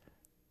right.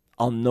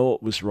 I'll know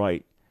it was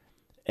right,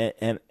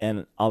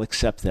 and I'll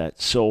accept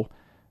that. So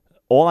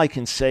all I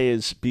can say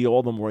is be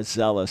all the more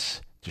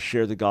zealous to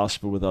share the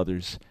gospel with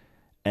others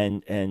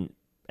and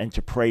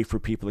to pray for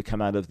people to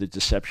come out of the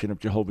deception of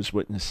Jehovah's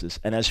Witnesses.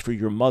 And as for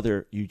your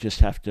mother, you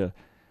just have to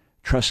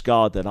trust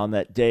God that on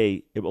that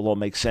day it will all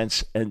make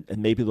sense, and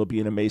maybe there'll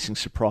be an amazing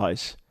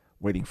surprise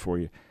waiting for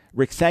you.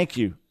 Rick, thank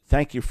you.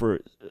 Thank you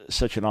for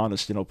such an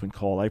honest and open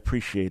call. I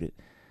appreciate it.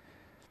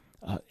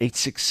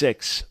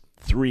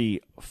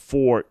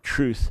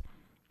 866-34-TRUTH.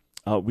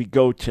 We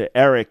go to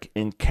Eric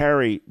in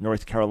Cary,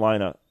 North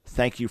Carolina.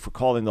 Thank you for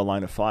calling the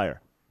Line of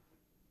Fire.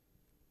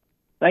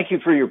 Thank you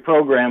for your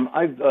program.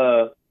 I've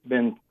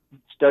been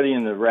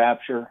studying the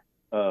rapture,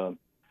 trying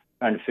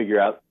to figure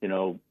out,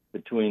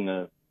 between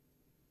the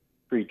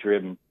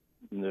pre-trib and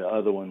the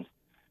other ones.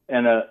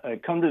 And I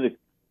come to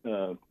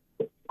the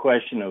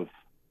question of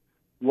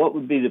what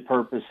would be the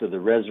purpose of the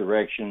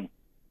resurrection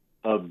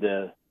of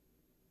the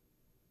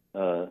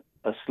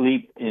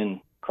asleep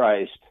in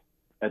Christ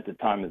at the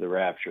time of the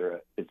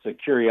rapture. It's a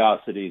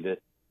curiosity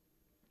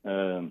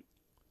that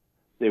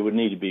they would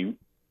need to be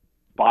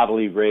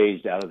bodily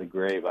raised out of the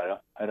grave. I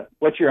don't.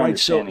 What's your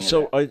understanding?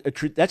 So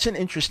that's an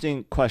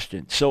interesting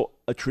question. So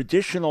a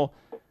traditional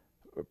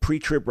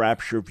pre-trib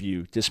rapture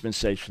view,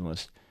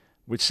 dispensationalist,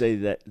 would say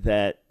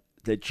that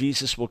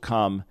Jesus will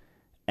come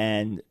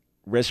and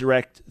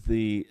resurrect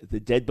the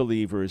dead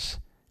believers,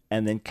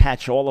 and then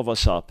catch all of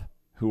us up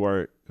who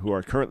are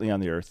currently on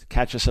the earth,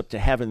 catch us up to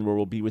heaven where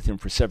we'll be with him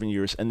for 7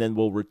 years, and then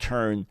we'll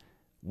return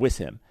with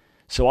him.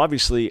 So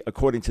obviously,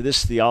 according to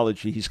this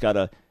theology, he's got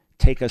to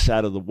take us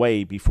out of the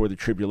way before the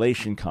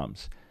tribulation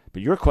comes.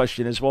 But your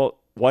question is, well,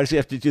 why does he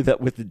have to do that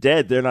with the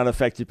dead? They're not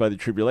affected by the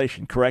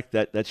tribulation, correct?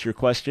 That's your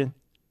question?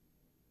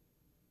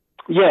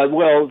 Yeah,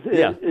 well,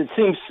 it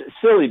seems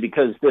silly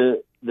because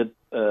the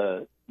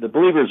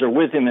believers are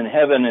with him in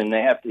heaven, and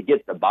they have to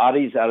get the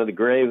bodies out of the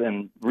grave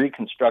and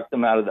reconstruct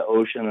them out of the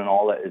ocean and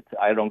all that.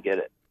 I don't get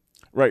it.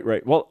 Right.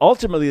 Well,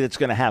 ultimately, that's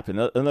going to happen.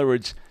 In other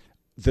words,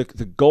 the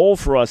goal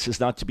for us is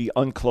not to be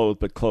unclothed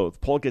but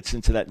clothed. Paul gets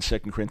into that in 2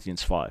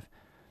 Corinthians 5.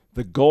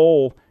 The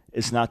goal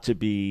is not to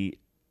be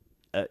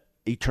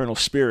eternal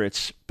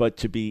spirits, but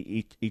to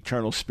be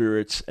eternal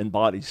spirits and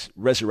bodies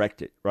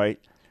resurrected, right?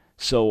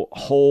 So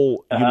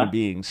whole human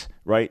beings,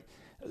 right?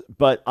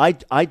 But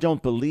I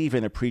don't believe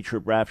in a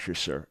pre-trib rapture,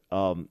 sir.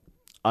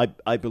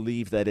 I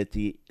believe that at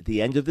the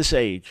end of this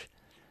age,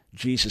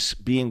 Jesus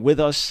being with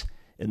us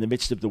in the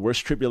midst of the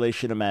worst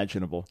tribulation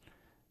imaginable,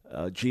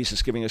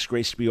 Jesus giving us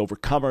grace to be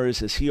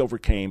overcomers as he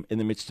overcame in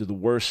the midst of the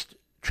worst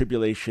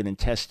tribulation and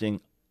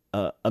testing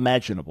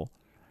imaginable,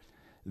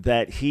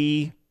 that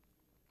he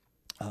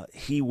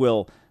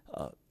will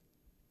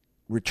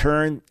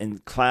return in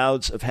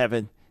clouds of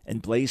heaven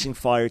and blazing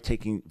fire,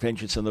 taking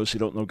vengeance on those who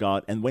don't know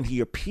God. And when he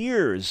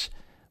appears,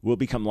 we'll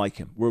become like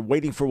him. We're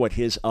waiting for what?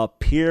 His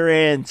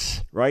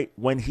appearance, right?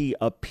 When he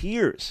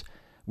appears,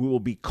 we will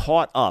be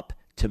caught up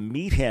to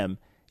meet him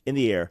in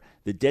the air.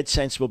 The dead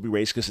saints will be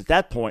raised, because at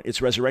that point,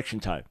 it's resurrection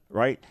time,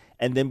 right?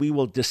 And then we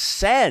will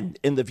descend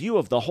in the view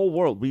of the whole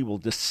world. We will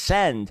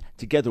descend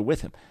together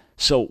with him.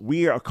 So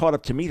we are caught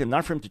up to meet him,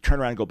 not for him to turn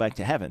around and go back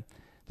to heaven.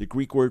 The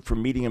Greek word for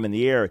meeting him in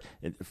the air,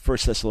 in 1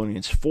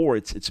 Thessalonians 4,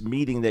 it's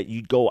meeting that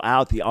you'd go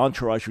out, the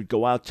entourage would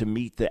go out to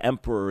meet the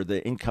emperor,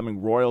 the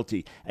incoming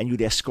royalty, and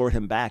you'd escort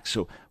him back.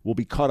 So we'll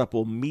be caught up.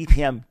 We'll meet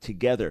him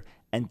together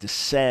and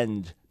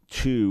descend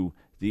to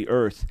the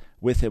earth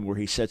with him where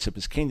he sets up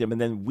his kingdom.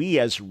 And then we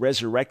as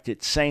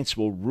resurrected saints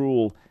will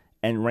rule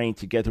and reign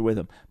together with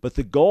him. But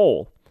the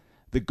goal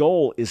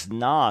is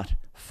not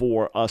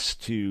for us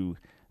to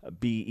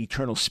be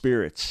eternal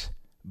spirits,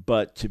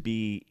 but to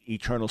be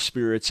eternal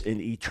spirits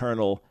in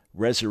eternal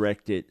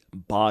resurrected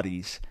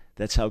bodies.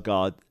 That's how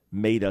God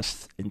made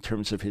us in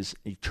terms of his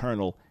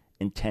eternal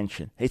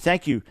intention. Hey,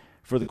 thank you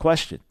for the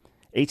question.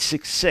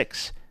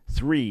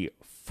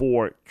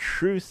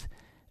 866-34-TRUTH.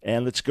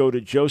 And let's go to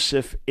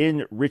Joseph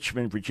in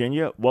Richmond,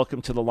 Virginia.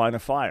 Welcome to the Line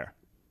of Fire.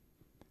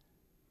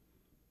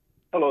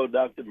 Hello,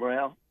 Dr.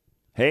 Brown.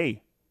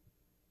 Hey.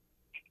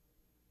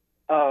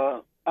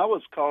 I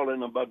was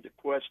calling about the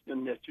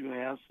question that you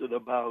answered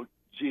about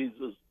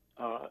Jesus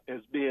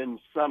as being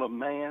Son of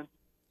Man.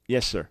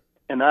 Yes, sir.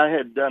 And I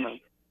had done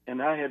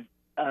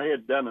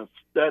a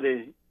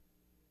study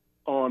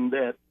on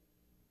that,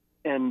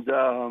 and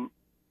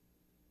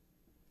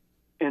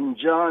in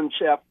John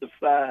chapter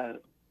 5,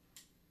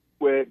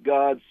 where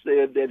God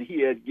said that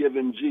he had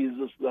given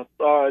Jesus the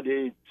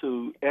authority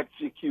to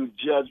execute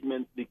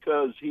judgment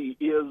because he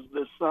is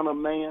the Son of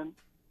Man.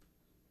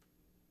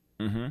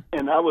 Mm-hmm.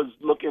 And I was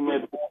looking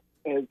at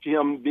as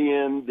him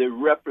being the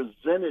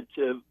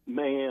representative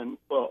man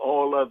for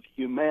all of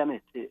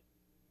humanity.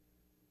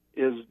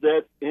 Is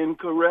that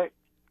incorrect?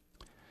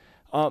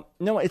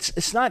 No,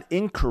 it's not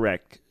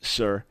incorrect,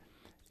 sir,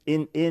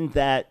 in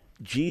that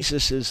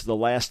Jesus is the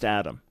last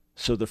Adam.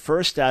 So the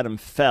first Adam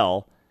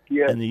fell,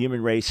 yes, and the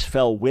human race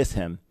fell with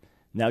him.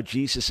 Now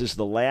Jesus is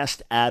the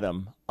last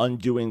Adam,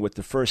 undoing what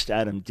the first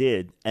Adam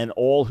did, and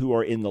all who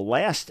are in the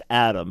last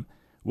Adam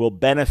will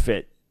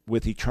benefit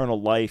with eternal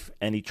life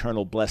and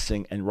eternal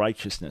blessing and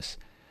righteousness.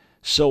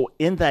 So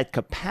in that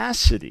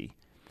capacity,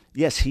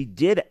 yes, he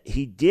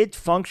did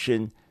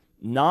function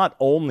not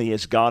only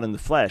as God in the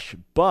flesh,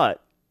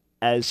 but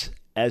as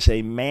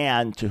a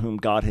man to whom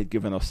God had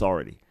given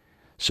authority.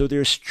 So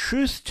there's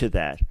truth to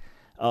that.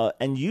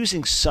 And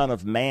using Son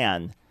of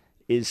Man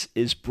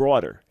is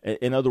broader.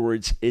 In other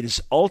words, it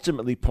is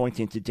ultimately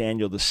pointing to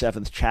Daniel, the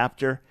 7th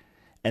chapter.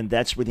 And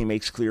that's what he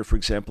makes clear, for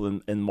example,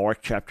 in Mark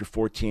chapter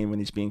 14, when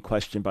he's being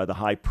questioned by the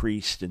high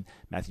priest, and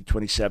Matthew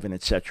 27,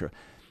 etc.,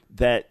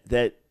 that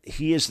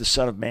he is the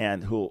Son of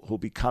Man who'll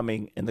be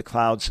coming in the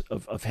clouds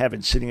of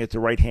heaven, sitting at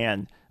the right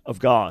hand of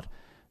God.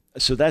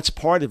 So that's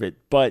part of it.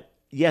 But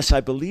yes,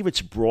 I believe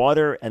it's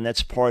broader, and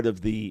that's part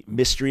of the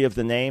mystery of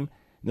the name.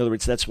 In other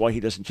words, that's why he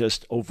doesn't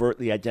just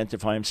overtly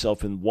identify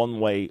himself in one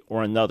way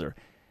or another.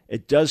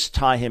 It does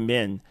tie him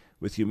in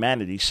with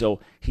humanity. So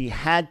he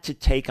had to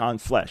take on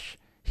flesh.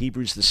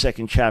 Hebrews, the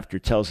 2nd chapter,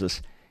 tells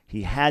us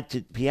he had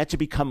to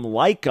become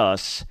like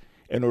us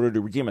in order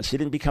to redeem us. He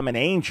didn't become an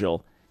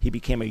angel. He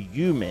became a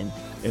human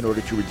in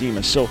order to redeem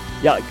us. So,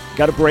 yeah,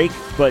 got a break,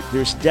 but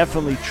there's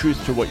definitely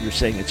truth to what you're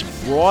saying. It's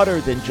broader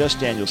than just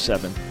Daniel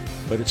 7,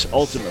 but it's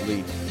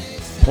ultimately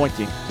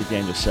pointing to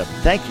Daniel 7.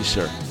 Thank you,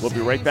 sir. We'll be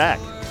right back.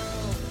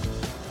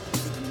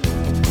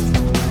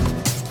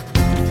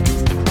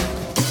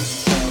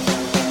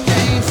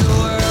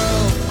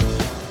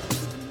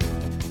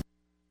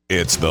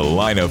 It's The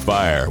Line of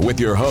Fire with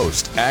your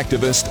host,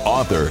 activist,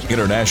 author,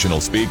 international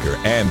speaker,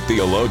 and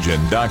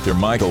theologian, Dr.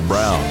 Michael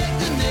Brown.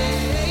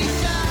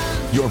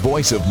 Your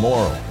voice of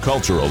moral,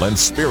 cultural, and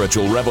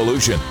spiritual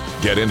revolution.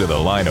 Get into The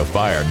Line of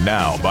Fire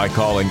now by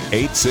calling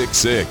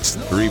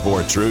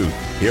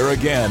 866-34-TRUTH. Here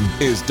again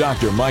is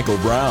Dr. Michael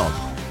Brown.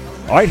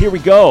 All right, here we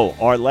go.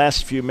 Our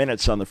last few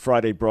minutes on the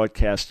Friday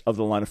broadcast of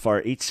The Line of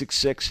Fire,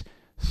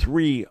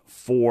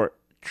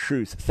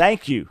 866-34-TRUTH.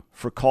 Thank you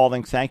for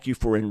calling. Thank you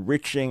for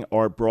enriching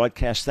our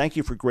broadcast. Thank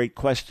you for great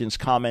questions,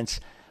 comments.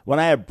 When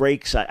I have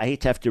breaks, I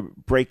hate to have to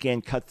break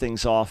in, cut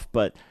things off,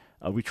 but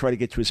we try to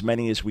get to as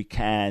many as we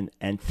can.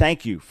 And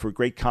thank you for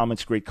great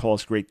comments, great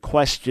calls, great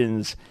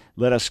questions.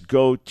 Let us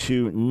go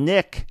to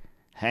Nick.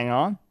 Hang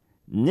on.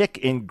 Nick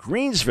in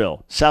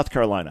Greensville, South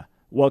Carolina.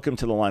 Welcome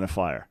to The Line of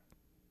Fire.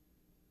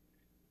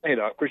 Hey,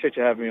 Doc. Appreciate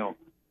you having me on.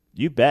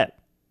 You bet.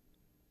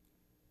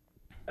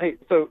 Hey,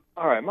 so,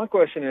 all right, my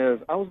question is,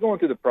 I was going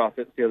through the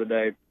prophets the other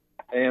day,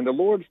 and the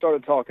Lord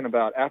started talking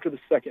about after the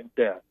second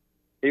death.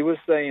 He was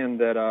saying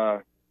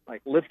that,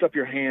 lift up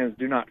your hands,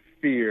 do not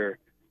fear.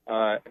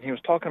 And he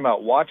was talking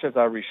about, watch as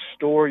I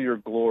restore your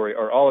glory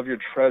or all of your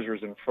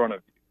treasures in front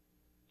of you.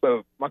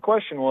 So my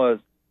question was,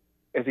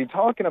 is he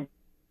talking about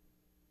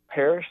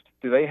perished?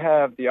 Do they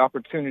have the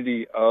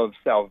opportunity of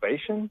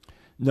salvation?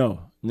 No,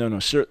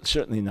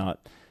 certainly not.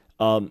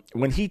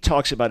 When he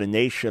talks about a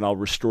nation, I'll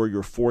restore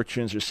your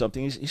fortunes or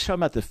something, he's talking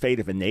about the fate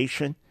of a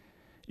nation.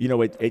 You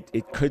know,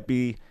 it could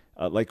be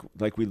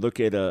like we look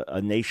at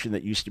a nation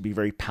that used to be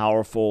very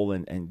powerful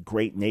and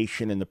great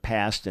nation in the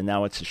past, and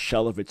now it's a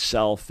shell of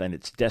itself, and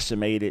it's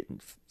decimated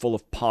and full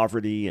of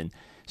poverty and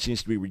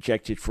seems to be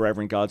rejected forever.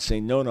 And God's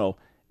saying, no,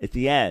 at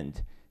the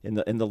end, in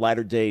the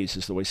latter days,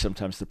 is the way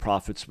sometimes the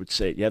prophets would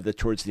say it. You have that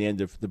towards the end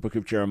of the book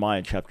of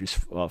Jeremiah, chapters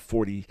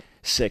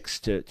 46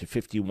 to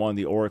 51,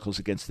 the oracles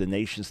against the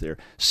nations there.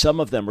 Some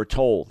of them are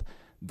told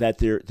that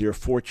their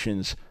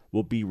fortunes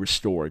will be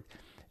restored.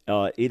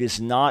 It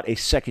is not a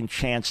second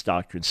chance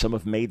doctrine. Some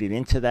have made it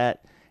into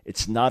that.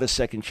 It's not a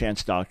second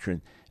chance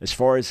doctrine. As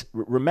far as,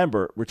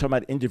 remember, we're talking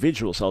about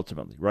individuals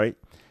ultimately, right?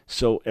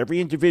 So every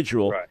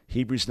individual, right.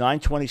 Hebrews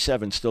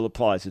 9:27 still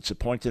applies. It's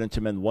appointed unto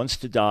men once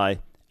to die,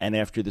 and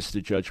after this the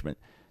judgment.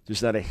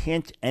 There's not a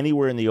hint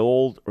anywhere in the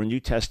Old or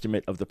New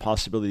Testament of the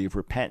possibility of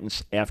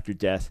repentance after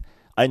death.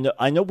 I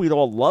know we'd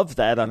all love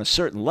that on a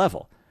certain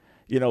level.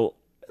 You know,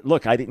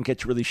 look, I didn't get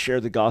to really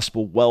share the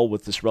gospel well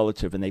with this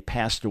relative, and they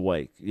passed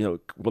away. You know,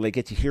 will they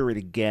get to hear it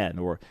again,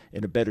 or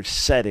in a better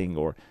setting,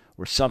 or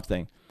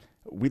something?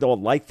 We'd all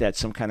like that,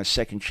 some kind of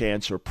second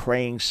chance, or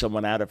praying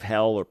someone out of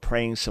hell, or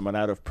praying someone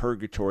out of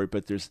purgatory,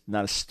 but there's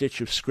not a stitch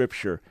of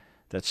Scripture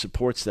that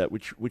supports that,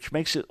 which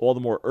makes it all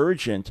the more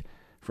urgent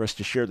for us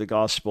to share the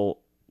gospel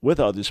with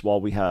others while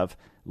we have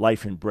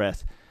life and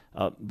breath.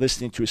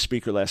 Listening to a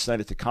speaker last night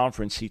at the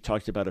conference, he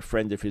talked about a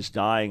friend of his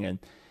dying,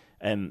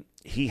 and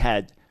he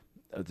had,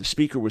 the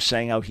speaker was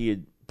saying how he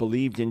had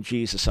believed in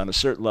Jesus on a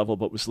certain level,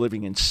 but was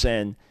living in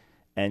sin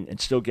and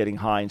still getting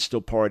high and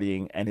still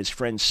partying, and his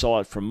friend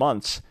saw it for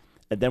months.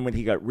 And then when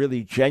he got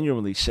really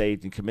genuinely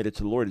saved and committed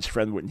to the Lord, his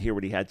friend wouldn't hear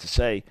what he had to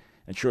say.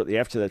 And shortly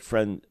after, that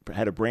friend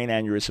had a brain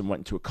aneurysm, went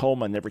into a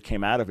coma, never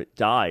came out of it,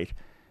 died.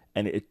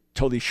 And it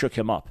totally shook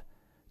him up,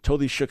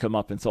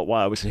 and thought,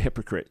 wow, I was a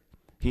hypocrite.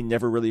 He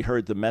never really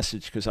heard the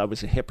message because I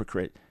was a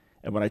hypocrite.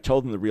 And when I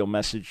told him the real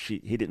message,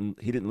 he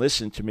didn't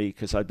listen to me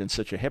because I've been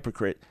such a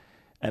hypocrite,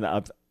 and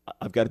I've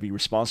got to be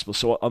responsible.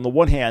 So on the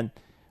one hand,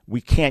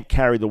 we can't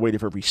carry the weight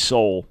of every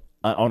soul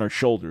on our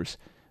shoulders,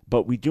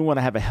 but we do want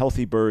to have a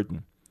healthy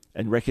burden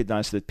and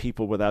recognize that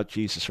people without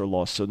Jesus are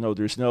lost. So no,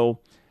 there's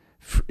no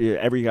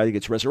everybody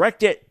gets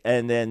resurrected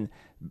and then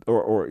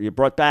or you're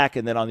brought back,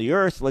 and then on the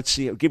earth, let's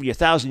see, I'll give you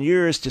 1,000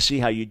 years to see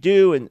how you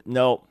do. And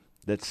no,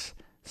 it's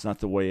not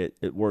the way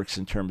it works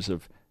in terms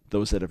of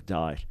those that have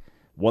died.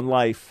 One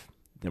life,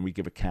 then we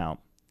give account.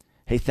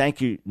 Hey,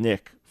 thank you,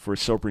 Nick, for a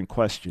sobering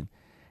question.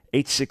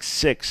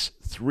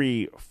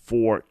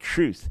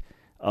 866-34-TRUTH.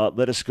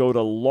 Let us go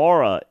to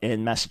Laura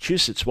in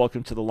Massachusetts.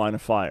 Welcome to the Line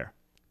of Fire.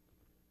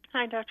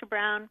 Hi, Dr.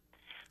 Brown.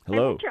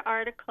 Hello. I read your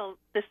article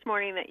this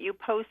morning that you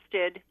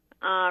posted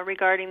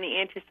regarding the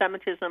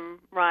anti-Semitism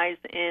rise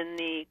in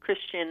the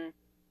Christian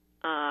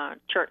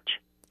church.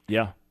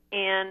 Yeah.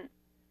 And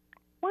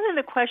one of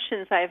the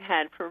questions I've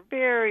had for a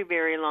very,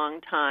 very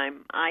long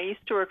time, I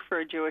used to work for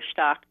a Jewish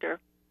doctor,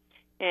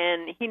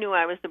 and he knew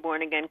I was a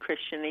born-again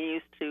Christian. He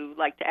used to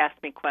like to ask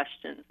me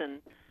questions.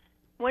 And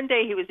one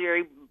day he was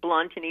very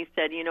blunt, and he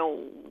said, you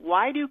know,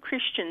 why do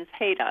Christians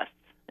hate us?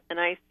 And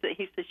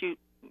he says,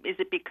 is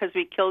it because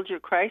we killed your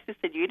Christ? I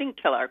said, you didn't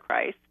kill our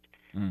Christ.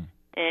 Mm.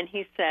 And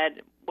he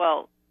said,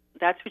 well,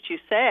 that's what you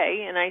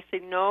say. And I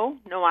said, no,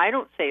 I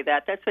don't say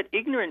that. That's what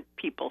ignorant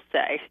people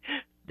say.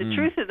 The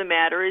truth of the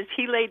matter is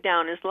he laid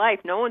down his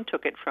life. No one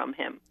took it from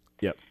him.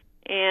 Yep.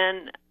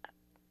 And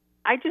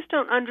I just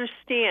don't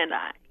understand.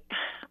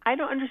 I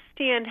don't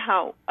understand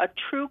how a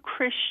true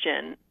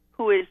Christian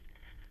who is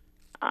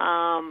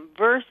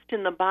versed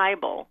in the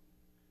Bible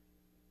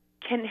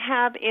can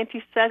have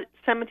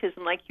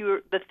anti-Semitism. Like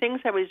the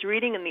things I was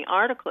reading in the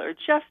article are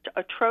just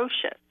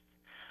atrocious.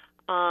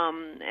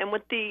 And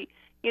with the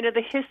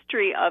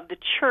history of the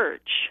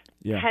church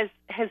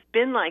has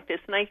been like this.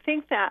 And I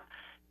think that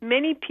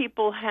many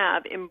people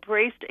have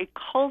embraced a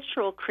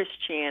cultural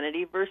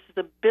Christianity versus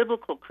a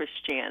biblical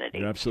Christianity.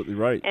 You're absolutely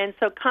right. And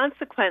so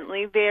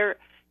consequently, they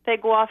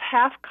go off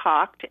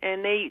half-cocked,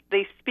 and they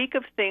speak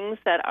of things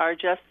that are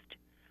just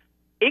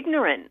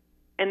ignorant,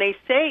 and they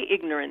say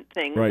ignorant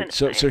things. Right. And,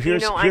 so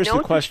here's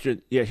the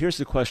question. Yeah, here's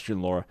the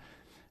question, Laura.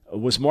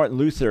 Was Martin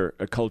Luther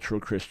a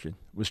cultural Christian?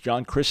 Was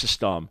John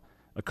Chrysostom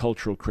a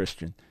cultural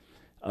Christian?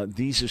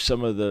 These are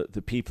some of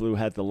the people who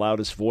had the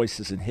loudest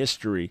voices in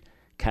history,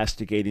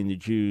 castigating the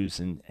Jews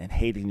and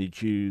hating the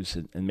Jews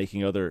and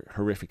making other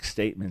horrific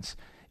statements.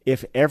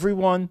 If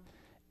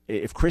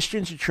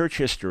Christians in church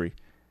history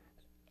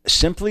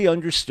simply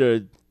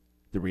understood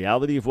the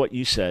reality of what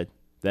you said,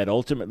 that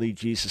ultimately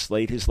Jesus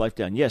laid his life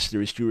down. Yes,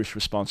 there is Jewish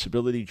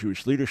responsibility,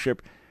 Jewish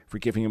leadership for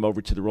giving him over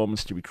to the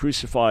Romans to be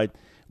crucified.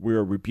 We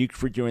are rebuked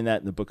for doing that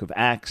in the book of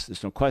Acts.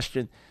 There's no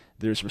question.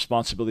 There's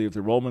responsibility of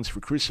the Romans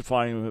for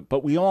crucifying him.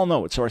 But we all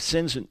know it's our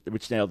sins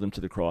which nailed him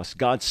to the cross.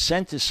 God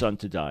sent his son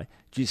to die.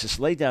 Jesus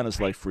laid down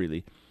his life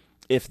freely.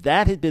 If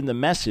that had been the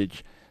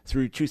message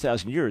through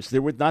 2,000 years,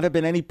 there would not have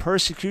been any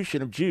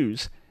persecution of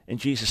Jews in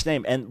Jesus'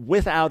 name. And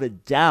without a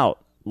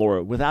doubt,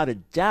 Laura,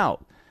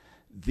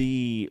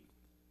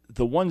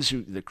 the ones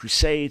who, the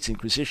Crusades,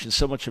 Inquisition,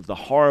 so much of the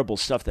horrible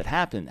stuff that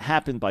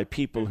happened by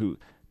people who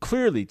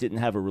clearly didn't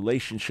have a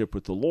relationship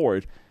with the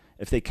Lord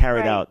if they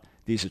carried out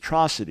these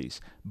atrocities.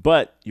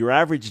 But your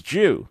average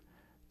Jew,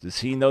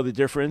 does he know the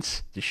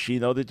difference? Does she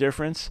know the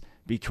difference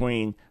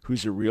between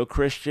who's a real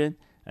Christian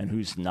and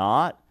who's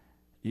not?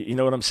 You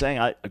know what I'm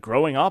saying?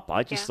 Growing up,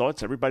 I just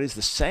thought everybody's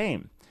the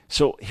same.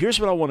 So here's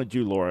what I want to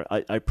do, Laura.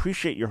 I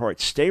appreciate your heart.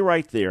 Stay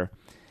right there.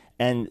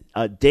 And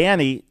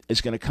Danny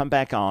is going to come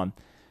back on.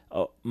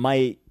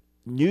 My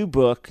new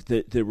book,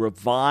 the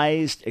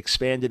revised,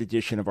 expanded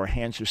edition of Our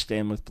Hands Are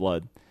Stained with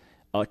Blood,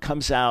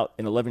 comes out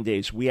in 11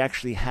 days. We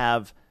actually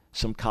have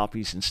some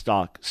copies in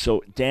stock.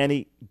 So,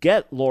 Danny,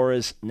 get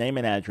Laura's name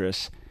and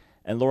address.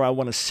 And, Laura, I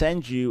want to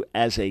send you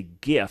as a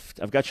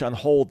gift. I've got you on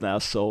hold now,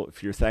 so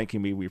if you're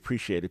thanking me, we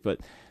appreciate it. But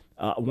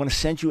I want to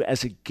send you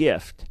as a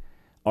gift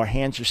Our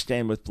Hands Are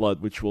Stained with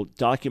Blood, which will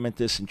document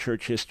this in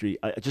church history.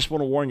 I just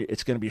want to warn you,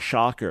 it's going to be a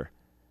shocker.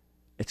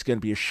 It's going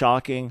to be a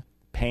shocking,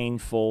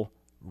 painful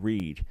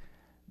read.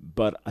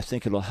 But I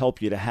think it'll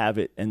help you to have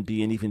it and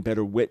be an even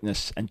better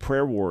witness and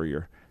prayer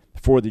warrior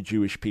for the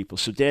Jewish people.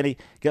 So, Danny,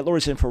 get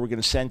Laura's info. We're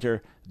going to send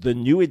her the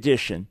new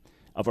edition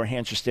of Our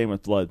Hands Are Stained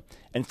with Blood.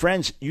 And,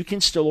 friends, you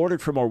can still order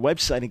it from our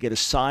website and get a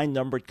signed,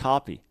 numbered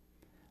copy.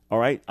 All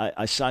right?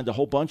 I signed a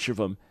whole bunch of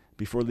them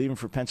before leaving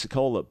for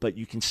Pensacola, but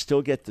you can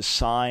still get the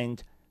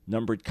signed,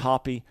 numbered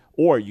copy,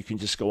 or you can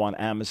just go on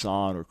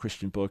Amazon or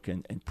Christian Book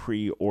and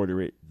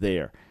pre-order it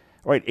there.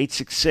 All right,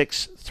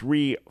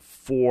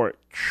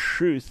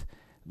 866-34-TRUTH.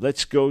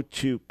 Let's go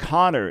to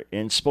Connor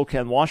in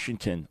Spokane,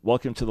 Washington.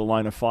 Welcome to the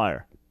Line of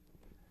Fire.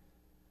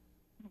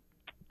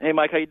 Hey,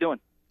 Mike, how you doing?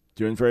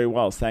 Doing very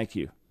well, thank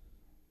you.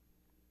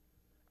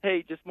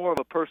 Hey, just more of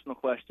a personal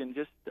question.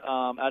 Just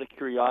out of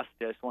curiosity,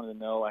 I just wanted to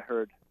know, I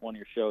heard one of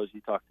your shows,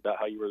 you talked about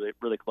how you were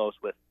really close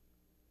with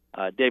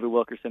David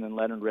Wilkerson and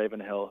Leonard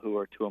Ravenhill, who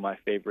are two of my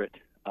favorite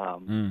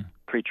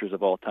preachers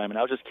of all time. And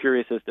I was just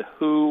curious as to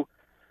who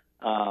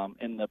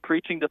in the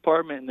preaching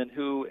department and then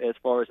who, as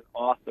far as an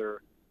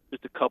author,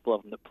 just a couple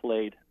of them that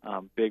played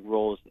big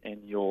roles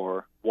in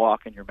your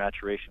walk and your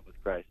maturation with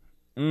Christ.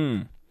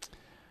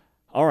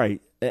 All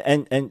right.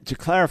 And to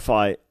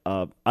clarify,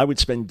 I would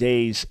spend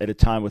days at a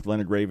time with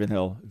Leonard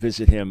Ravenhill,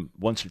 visit him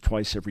once or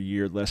twice every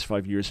year. The last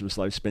 5 years of his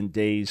life, spend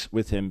days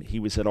with him. He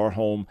was at our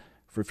home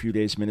for a few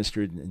days,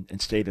 ministered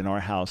and stayed in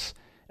our house.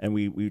 And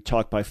we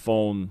talked by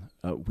phone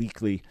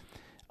weekly.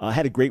 I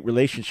had a great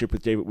relationship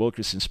with David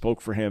Wilkerson,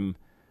 spoke for him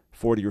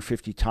 40 or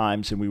 50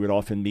 times, and we would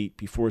often meet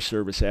before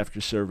service,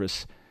 after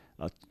service,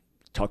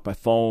 talk by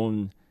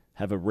phone,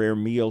 have a rare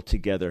meal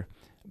together.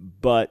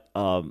 But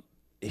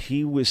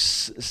he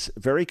was a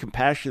very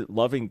compassionate,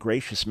 loving,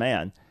 gracious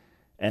man,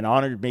 and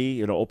honored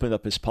me, opened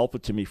up his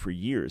pulpit to me for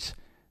years,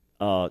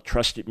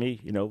 trusted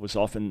me, was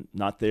often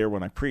not there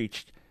when I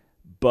preached.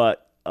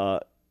 But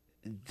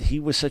he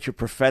was such a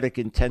prophetic,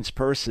 intense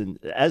person,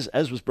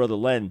 as was Brother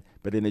Len,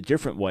 but in a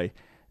different way,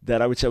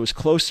 that I would say I was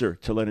closer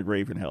to Leonard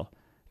Ravenhill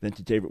than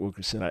to David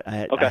Wilkerson.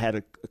 I had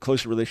a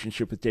closer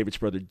relationship with David's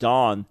brother,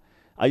 Don.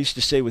 I used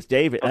to say with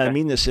David, and I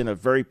mean this in a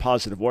very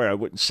positive way, I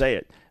wouldn't say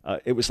it,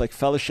 it was like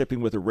fellowshipping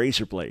with a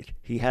razor blade.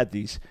 He had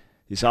these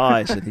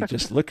eyes, and he'd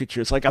just look at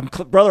you. It's like,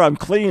 brother, I'm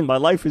clean. My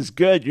life is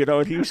good,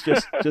 and he was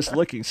just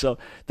looking. So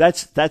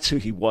that's who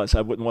he was.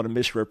 I wouldn't want to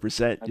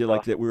misrepresent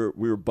like that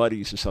we were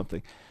buddies or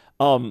something.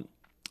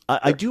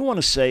 I do want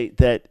to say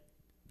that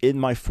in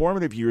my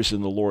formative years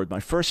in the Lord, my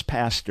first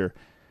pastor,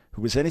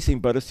 who was anything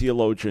but a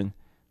theologian,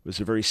 was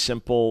a very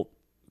simple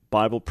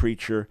Bible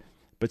preacher,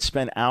 but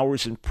spent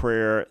hours in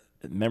prayer,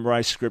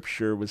 memorized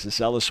Scripture, was a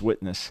zealous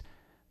witness,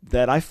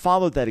 that I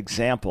followed that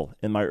example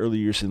in my early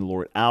years in the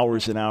Lord,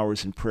 hours and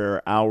hours in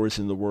prayer, hours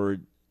in the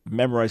Word,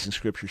 memorizing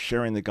Scripture,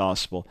 sharing the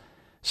gospel.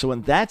 So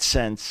in that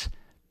sense,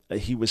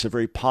 he was a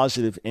very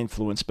positive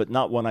influence, but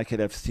not one I could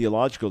have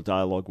theological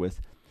dialogue with.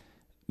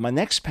 My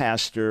next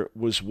pastor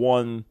was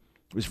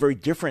very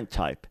different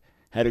type,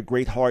 had a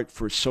great heart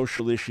for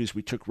social issues.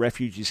 We took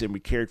refugees and we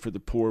cared for the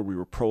poor. We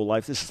were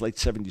pro-life. This is late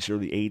 70s,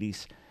 early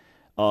 80s.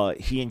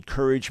 He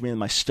encouraged me in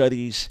my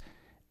studies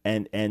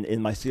and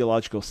in my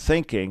theological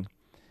thinking,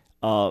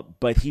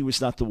 but he was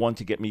not the one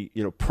to get me,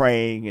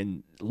 praying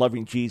and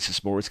loving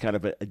Jesus more. It's kind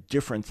of a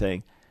different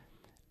thing.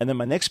 And then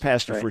my next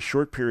pastor, for a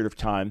short period of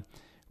time,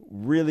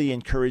 really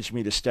encouraged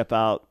me to step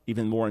out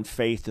even more in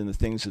faith in the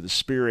things of the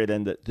Spirit.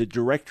 And the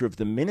director of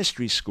the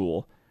ministry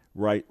school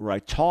where I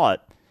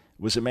taught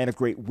was a man of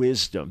great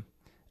wisdom,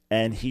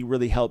 and he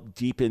really helped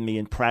deepen me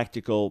in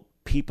practical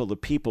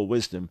people-to-people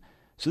wisdom.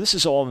 So this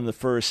is all in the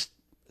first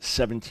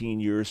 17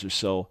 years or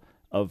so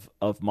of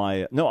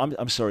my,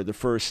 the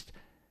first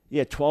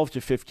 12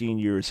 to 15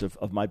 years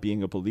of my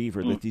being a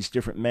believer, that these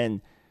different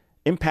men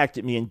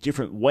impacted me in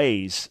different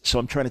ways. So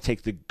I'm trying to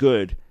take the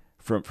good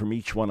from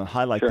each one and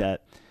highlight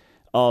that.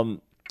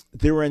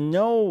 There are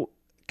no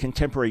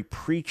contemporary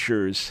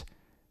preachers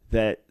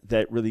that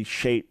really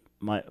shaped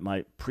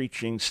my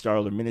preaching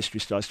style or ministry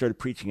style. I started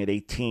preaching at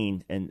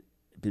 18 and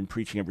been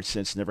preaching ever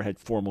since. Never had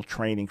formal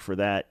training for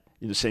that.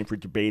 The same for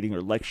debating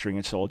or lecturing.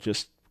 It's all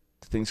just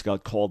things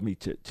God called me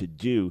to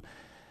do.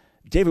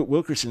 David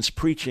Wilkerson's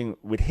preaching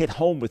would hit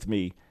home with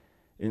me,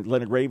 and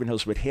Leonard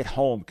Ravenhill's would hit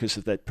home because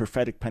of that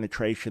prophetic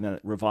penetration and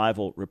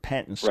revival,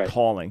 repentance,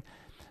 calling.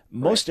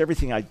 Most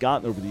everything I'd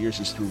gotten over the years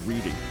is through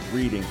reading.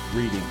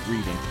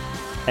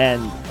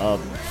 And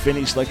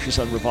Finney's lectures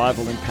on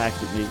revival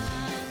impacted me.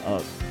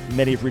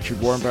 Many of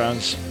Richard Warren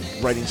Brown's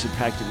writings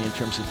impacted me in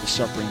terms of the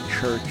suffering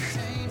church.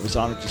 Was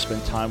honored to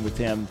spend time with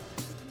him.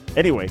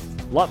 Anyway,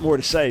 a lot more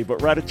to say,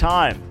 but we're out of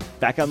time.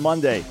 Back on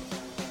Monday.